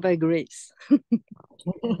 seen by grace.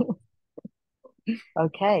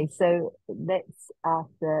 Okay, so let's ask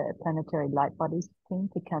the planetary light bodies team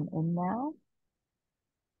to come in now.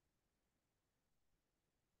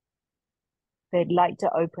 They'd like to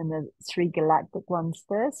open the 3 galactic ones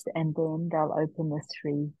first, and then they'll open the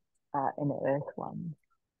 3 inner earth ones.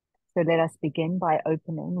 So let us begin by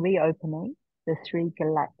reopening the 3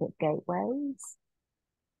 galactic gateways.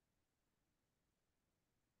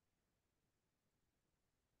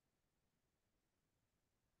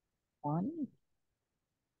 One.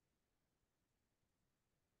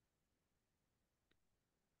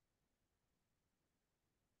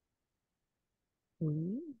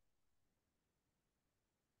 2.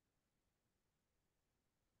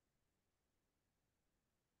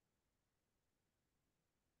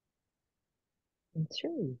 And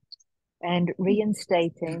 3. And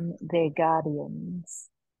reinstating their guardians,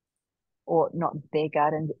 or not their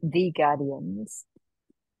guardians, the guardians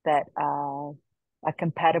that are a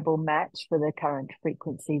compatible match for the current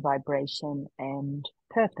frequency, vibration, and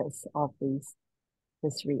purpose of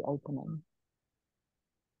this reopening.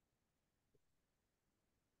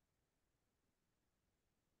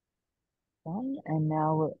 And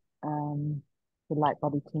now the light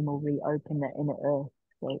body team will reopen the inner earth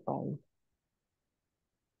gateway.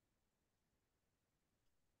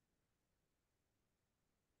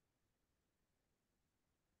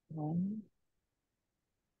 One,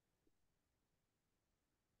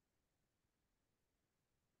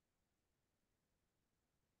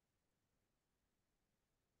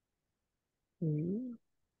 two,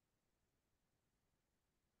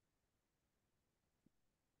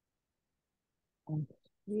 and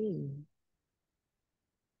three.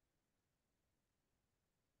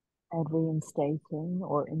 And reinstating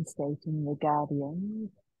or instating the guardians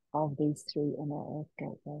of these three inner earth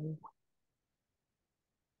gateways.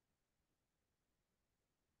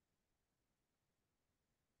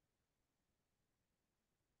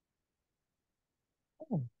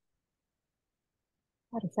 Oh.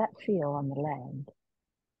 How does that feel on the land?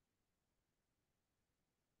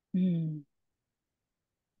 It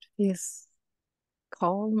feels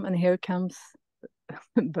calm, and here comes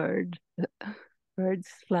birds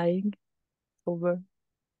flying over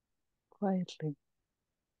quietly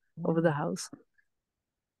over the house.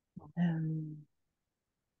 That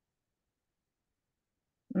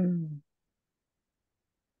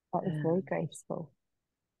was very graceful.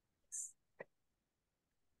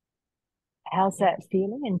 How's that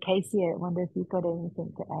feeling? And Casey, I wonder if you've got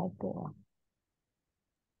anything to add there.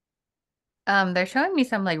 They're showing me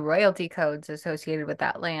some like royalty codes associated with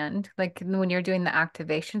that land. Like when you're doing the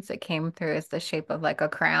activations, it came through as the shape of like a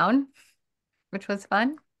crown, which was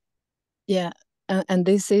fun. Yeah, and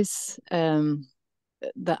this is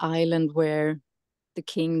the island where the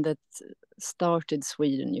king that started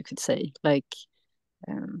Sweden, you could say, like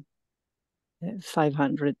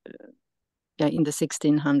 500, in the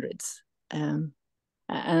 1600s. And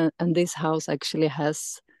this house actually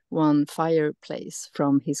has one fireplace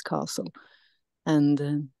from his castle, and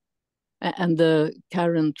the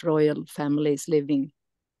current royal family is living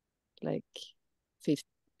like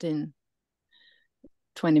 15,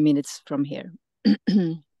 20 minutes from here.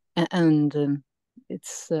 And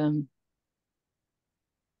it's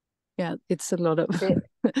it's a lot of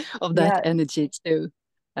of that energy too,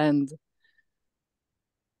 and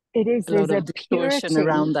it is a lot there's of a distortion purity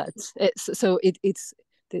around that. It's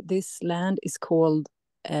this land is called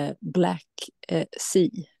Black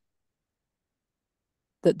Sea,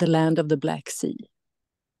 the land of the Black Sea.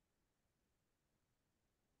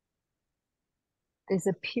 There's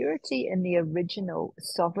a purity in the original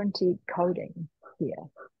sovereignty coding here.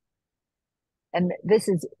 And this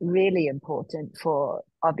is really important for,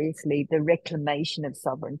 obviously, the reclamation of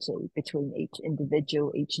sovereignty between each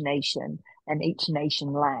individual, each nation, and each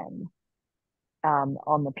nation land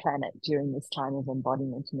on the planet during this time of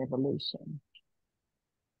embodiment and evolution.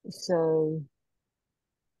 So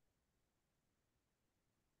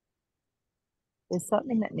there's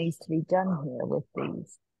something that needs to be done here with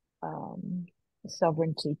these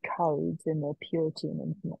sovereignty codes and their purity and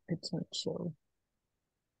infinite potential.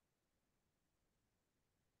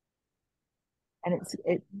 And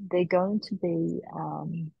they're going to be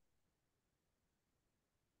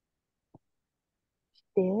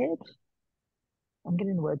shared. I'm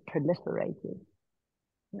getting the word proliferated.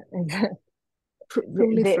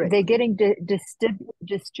 They're getting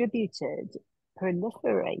distributed,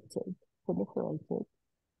 proliferated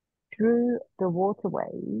through the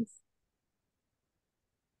waterways.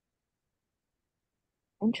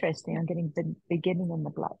 Interesting. I'm getting beginning in the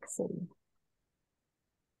Black Sea.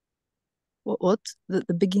 What?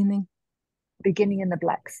 The beginning? Beginning in the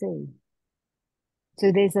Black Sea.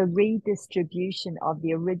 So there's a redistribution of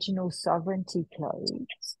the original sovereignty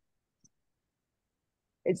codes.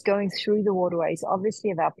 It's going through the waterways, obviously,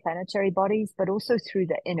 of our planetary bodies, but also through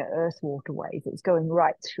the inner Earth waterways. It's going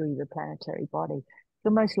right through the planetary body. It's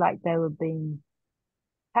almost like they were being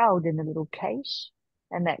held in a little cache,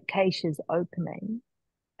 and that cache is opening,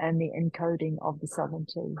 and the encoding of the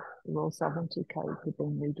sovereignty, the raw sovereignty codes are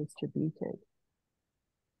being redistributed.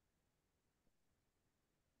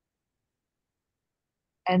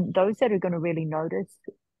 And those that are going to really notice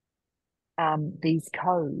these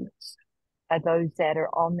codes are those that are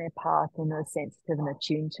on their path and are sensitive and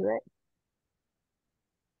attuned to it.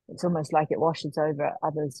 It's almost like it washes over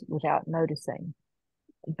others without noticing.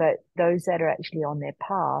 But those that are actually on their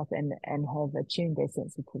path and have attuned their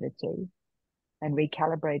sensitivity and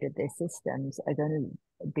recalibrated their systems are going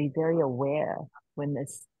to be very aware when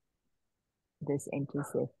this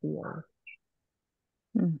enters their field.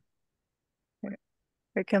 Mm.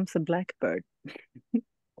 Here comes a blackbird.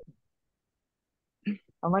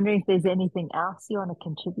 I'm wondering if there's anything else you want to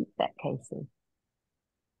contribute to that, Casey.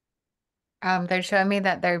 They're showing me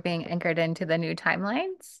that they're being anchored into the new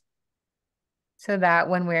timelines, so that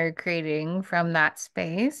when we're creating from that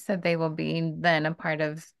space, that they will be then a part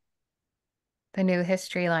of the new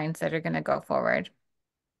history lines that are going to go forward.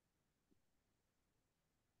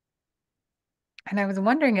 And I was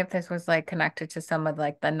wondering if this was like connected to some of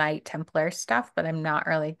like the Knight Templar stuff, but I'm not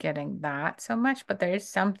really getting that so much. But there is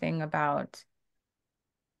something about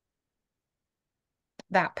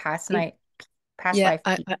that past life piece.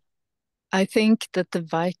 I think that the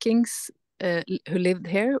Vikings who lived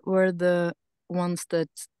here were the ones that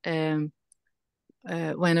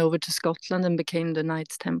went over to Scotland and became the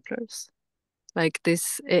Knights Templars. Like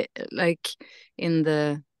this, like in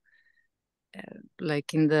the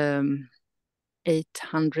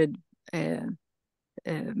 800.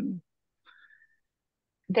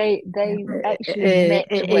 They actually met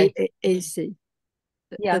with AC.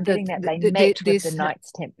 Yeah, I'm getting that. They met with the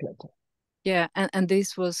Knights Templar. Yeah, and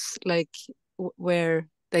this was like where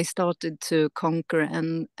they started to conquer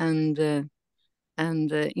and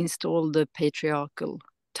install the patriarchal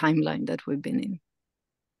timeline that we've been in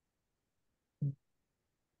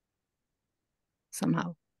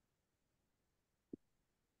somehow.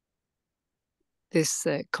 This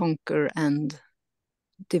conquer and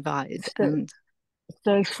divide.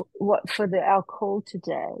 So for our call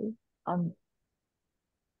today, I'm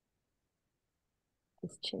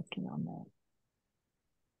just checking on that.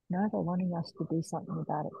 No, they're wanting us to do something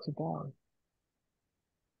about it today.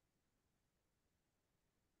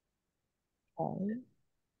 Okay.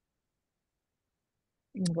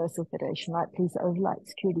 Universal Federation, right? Please overlight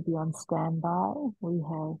security be on standby. We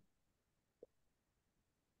have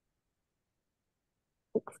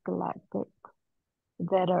 6 galactic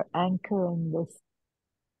that are anchoring this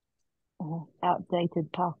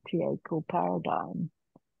outdated patriarchal paradigm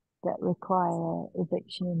that require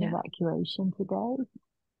eviction and evacuation today.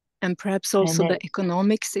 And perhaps also the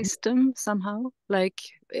economic system somehow, like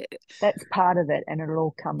that's part of it, and it'll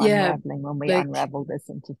all come unraveling when we unravel this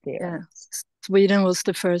interference. Yeah. Sweden was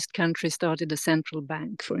the first country started a central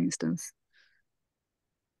bank, for instance.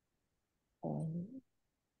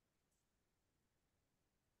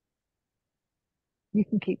 You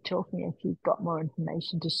can keep talking if you've got more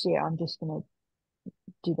information to share. I'm just going to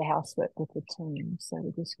do the housework with the team. So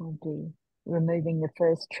we're just going to do removing the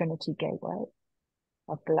first Trinity gateway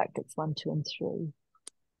of galactics 1, 2, and 3.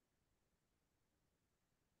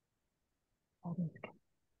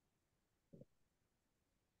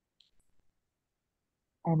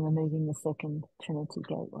 And removing the second Trinity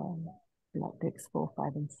gateway, galactics 4,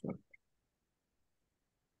 5, and 6.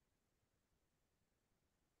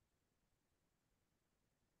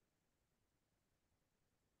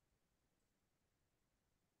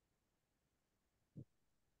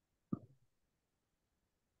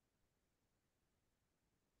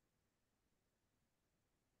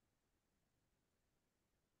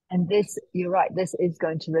 And this, you're right, this is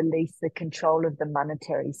going to release the control of the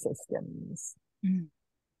monetary systems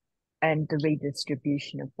and the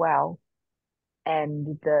redistribution of wealth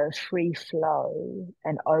and the free flow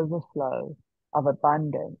and overflow of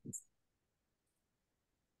abundance.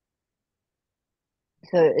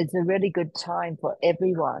 So it's a really good time for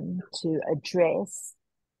everyone to address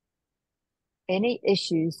any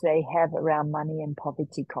issues they have around money and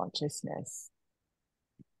poverty consciousness.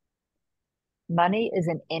 Money is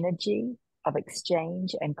an energy of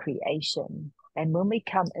exchange and creation. And when we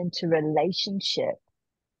come into relationship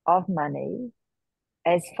of money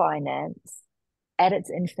as finance at its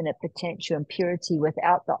infinite potential and purity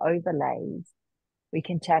without the overlays, we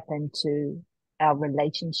can tap into our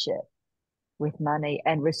relationship with money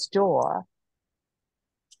and restore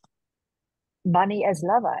money as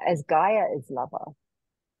lover, as Gaia is lover.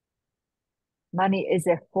 Money is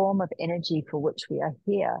a form of energy for which we are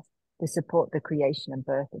here to support the creation and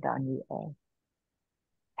birth of our new earth.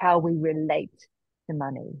 How we relate to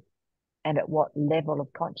money and at what level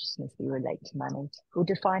of consciousness we relate to money will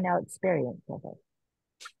define our experience of it.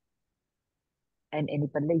 And any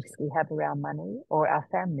beliefs we have around money or our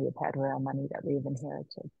family have had around money that we have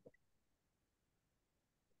inherited.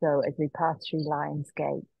 So as we pass through Lion's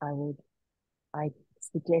Gate, I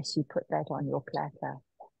suggest you put that on your platter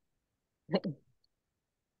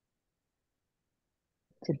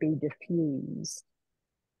to be diffused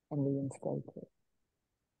and reinstated.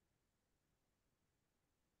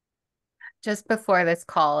 Just before this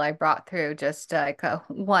call, I brought through just like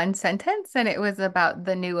one sentence, and it was about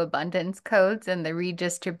the new abundance codes and the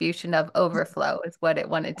redistribution of overflow is what it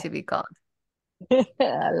wanted to be called.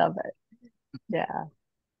 I love it. Yeah.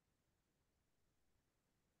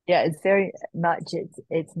 Yeah, it's very much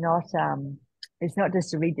it's not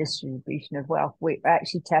just a redistribution of wealth. We're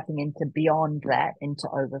actually tapping into beyond that, into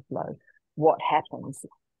overflow. What happens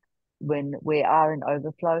when we are in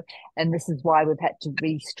overflow? And this is why we've had to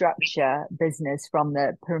restructure business from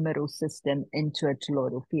the pyramidal system into a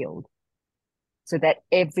toroidal field, so that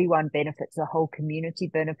everyone benefits, the whole community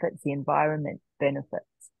benefits, the environment benefits,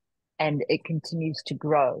 and it continues to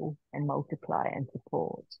grow and multiply and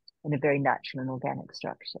support in a very natural and organic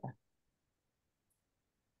structure.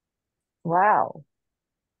 Wow,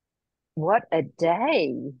 what a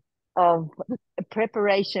day of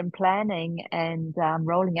preparation, planning, and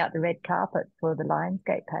rolling out the red carpet for the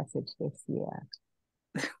Lionsgate Passage this year.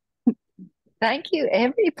 Thank you,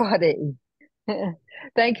 everybody.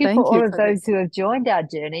 Thank you for all of those who have joined our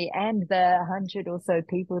journey, and the 100 or so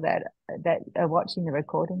people that are watching the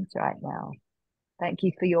recordings right now. Thank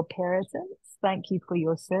you for your presence. Thank you for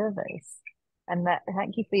your service, and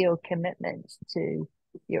thank you for your commitment to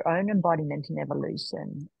your own embodiment and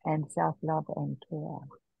evolution and self-love and care.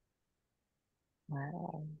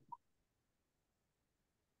 Wow.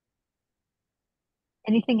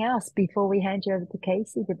 Anything else before we hand you over to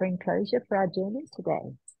Casey to bring closure for our journey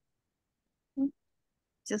today?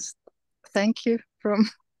 Just thank you from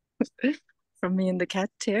me and the cat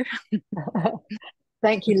here.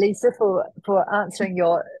 Thank you, Lisa, for answering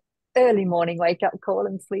your early morning wake-up call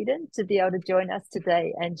in Sweden to be able to join us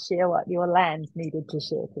today and share what your land needed to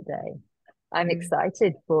share today. I'm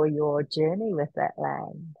excited for your journey with that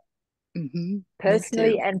land,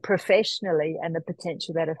 personally and professionally, and the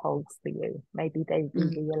potential that it holds for you. Maybe they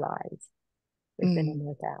realize within and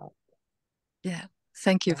without. Yeah,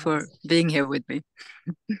 thank you for being here with me.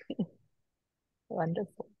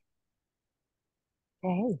 Wonderful.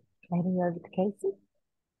 Okay, handing over to Casey.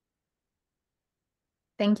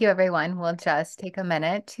 Thank you, everyone. We'll just take a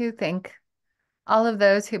minute to thank all of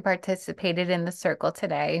those who participated in the circle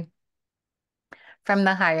today, from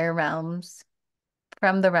the higher realms,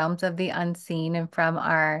 from the realms of the unseen, and from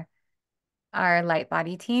our light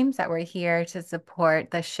body teams that were here to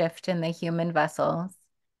support the shift in the human vessels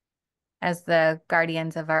as the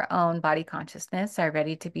guardians of our own body consciousness are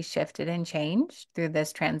ready to be shifted and changed through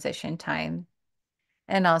this transition time.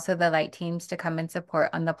 And also the light teams to come and support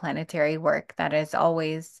on the planetary work that is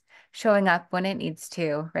always showing up when it needs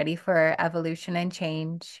to, ready for evolution and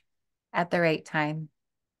change at the right time.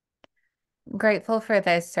 I'm grateful for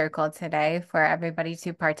this circle today, for everybody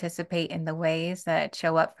to participate in the ways that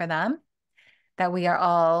show up for them, that we are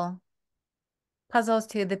all puzzles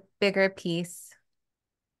to the bigger piece,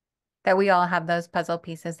 that we all have those puzzle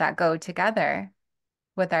pieces that go together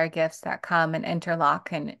with our gifts that come and interlock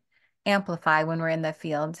and amplify when we're in the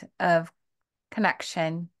field of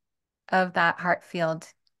connection, of that heart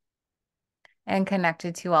field, and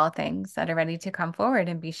connected to all things that are ready to come forward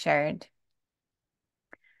and be shared.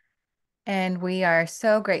 And we are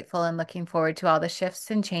so grateful and looking forward to all the shifts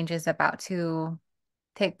and changes about to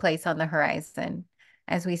take place on the horizon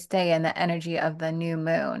as we stay in the energy of the new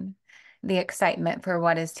moon, the excitement for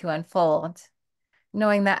what is to unfold,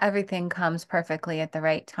 knowing that everything comes perfectly at the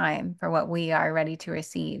right time for what we are ready to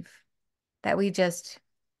receive, that we just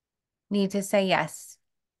need to say yes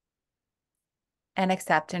and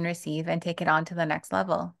accept and receive and take it on to the next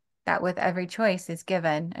level, that with every choice is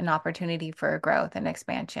given an opportunity for growth and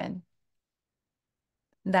expansion,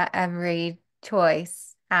 that every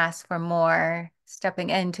choice asks for more stepping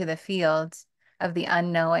into the field of the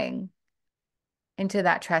unknowing, into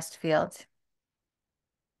that trust field.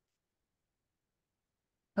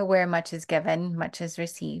 But where much is given, much is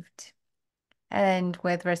received. And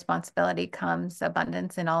with responsibility comes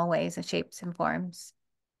abundance in all ways and shapes and forms.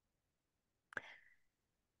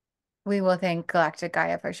 We will thank Galactic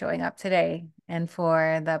GAIA for showing up today and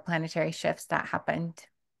for the planetary shifts that happened.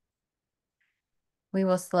 We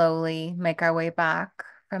will slowly make our way back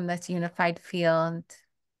from this unified field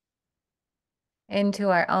into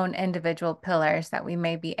our own individual pillars, that we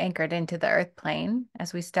may be anchored into the earth plane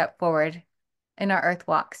as we step forward in our earth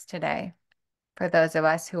walks today. For those of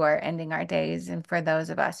us who are ending our days and for those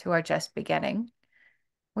of us who are just beginning,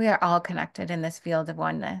 we are all connected in this field of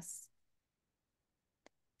oneness.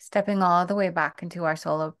 Stepping all the way back into our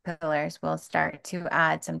solar pillars, we'll start to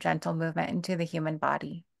add some gentle movement into the human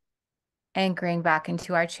body, anchoring back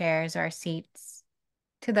into our chairs, our seats,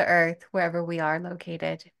 to the earth, wherever we are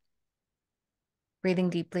located. Breathing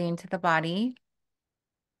deeply into the body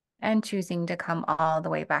and choosing to come all the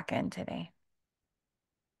way back in today.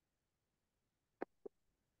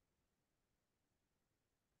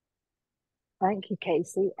 Thank you,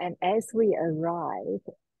 Casey. And as we arrive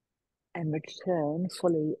and return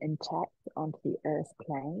fully intact onto the earth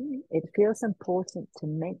plane, it feels important to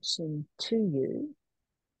mention to you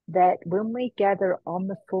that when we gather on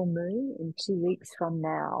the full moon in 2 weeks from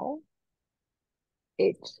now,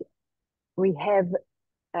 we have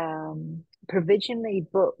provisionally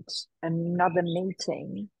booked another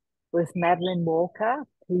meeting with Madeline Walker,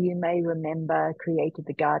 who you may remember created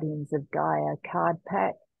the Guardians of Gaia card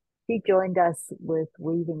pack. She joined us with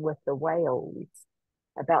Weaving with the Whales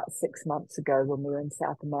about 6 months ago when we were in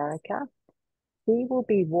South America. She will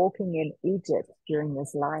be walking in Egypt during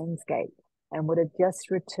this Lionsgate and would have just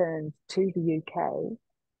returned to the UK.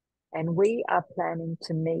 And we are planning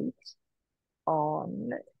to meet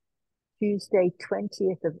on Tuesday,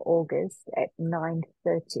 20th of August at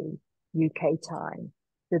 9:30 UK time.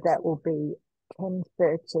 So that will be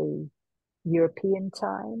 10:30 European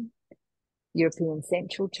time, European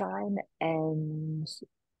Central Time, and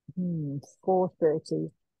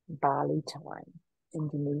 4:30 Bali time,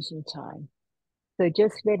 Indonesian time. So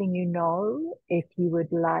just letting you know, if you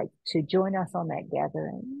would like to join us on that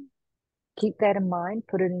gathering, keep that in mind,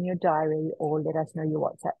 put it in your diary, or let us know your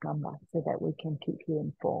WhatsApp number so that we can keep you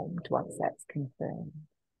informed once that's confirmed.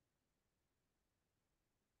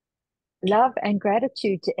 Love and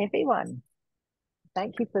gratitude to everyone.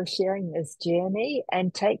 Thank you for sharing this journey,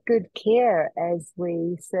 and take good care as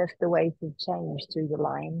we surf the waves of change through the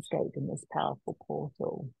Lionsgate in this powerful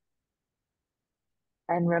portal.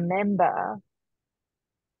 And remember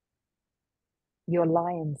your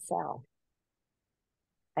lion self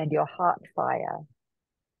and your heart fire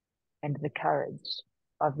and the courage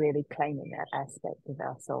of really claiming that aspect of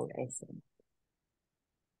our soul essence.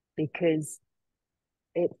 Because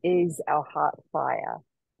it is our heart fire,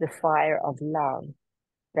 the fire of love,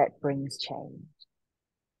 that brings change.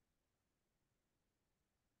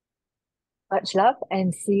 Much love,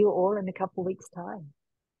 and see you all in a couple of weeks' time.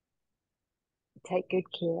 Take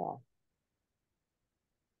good care.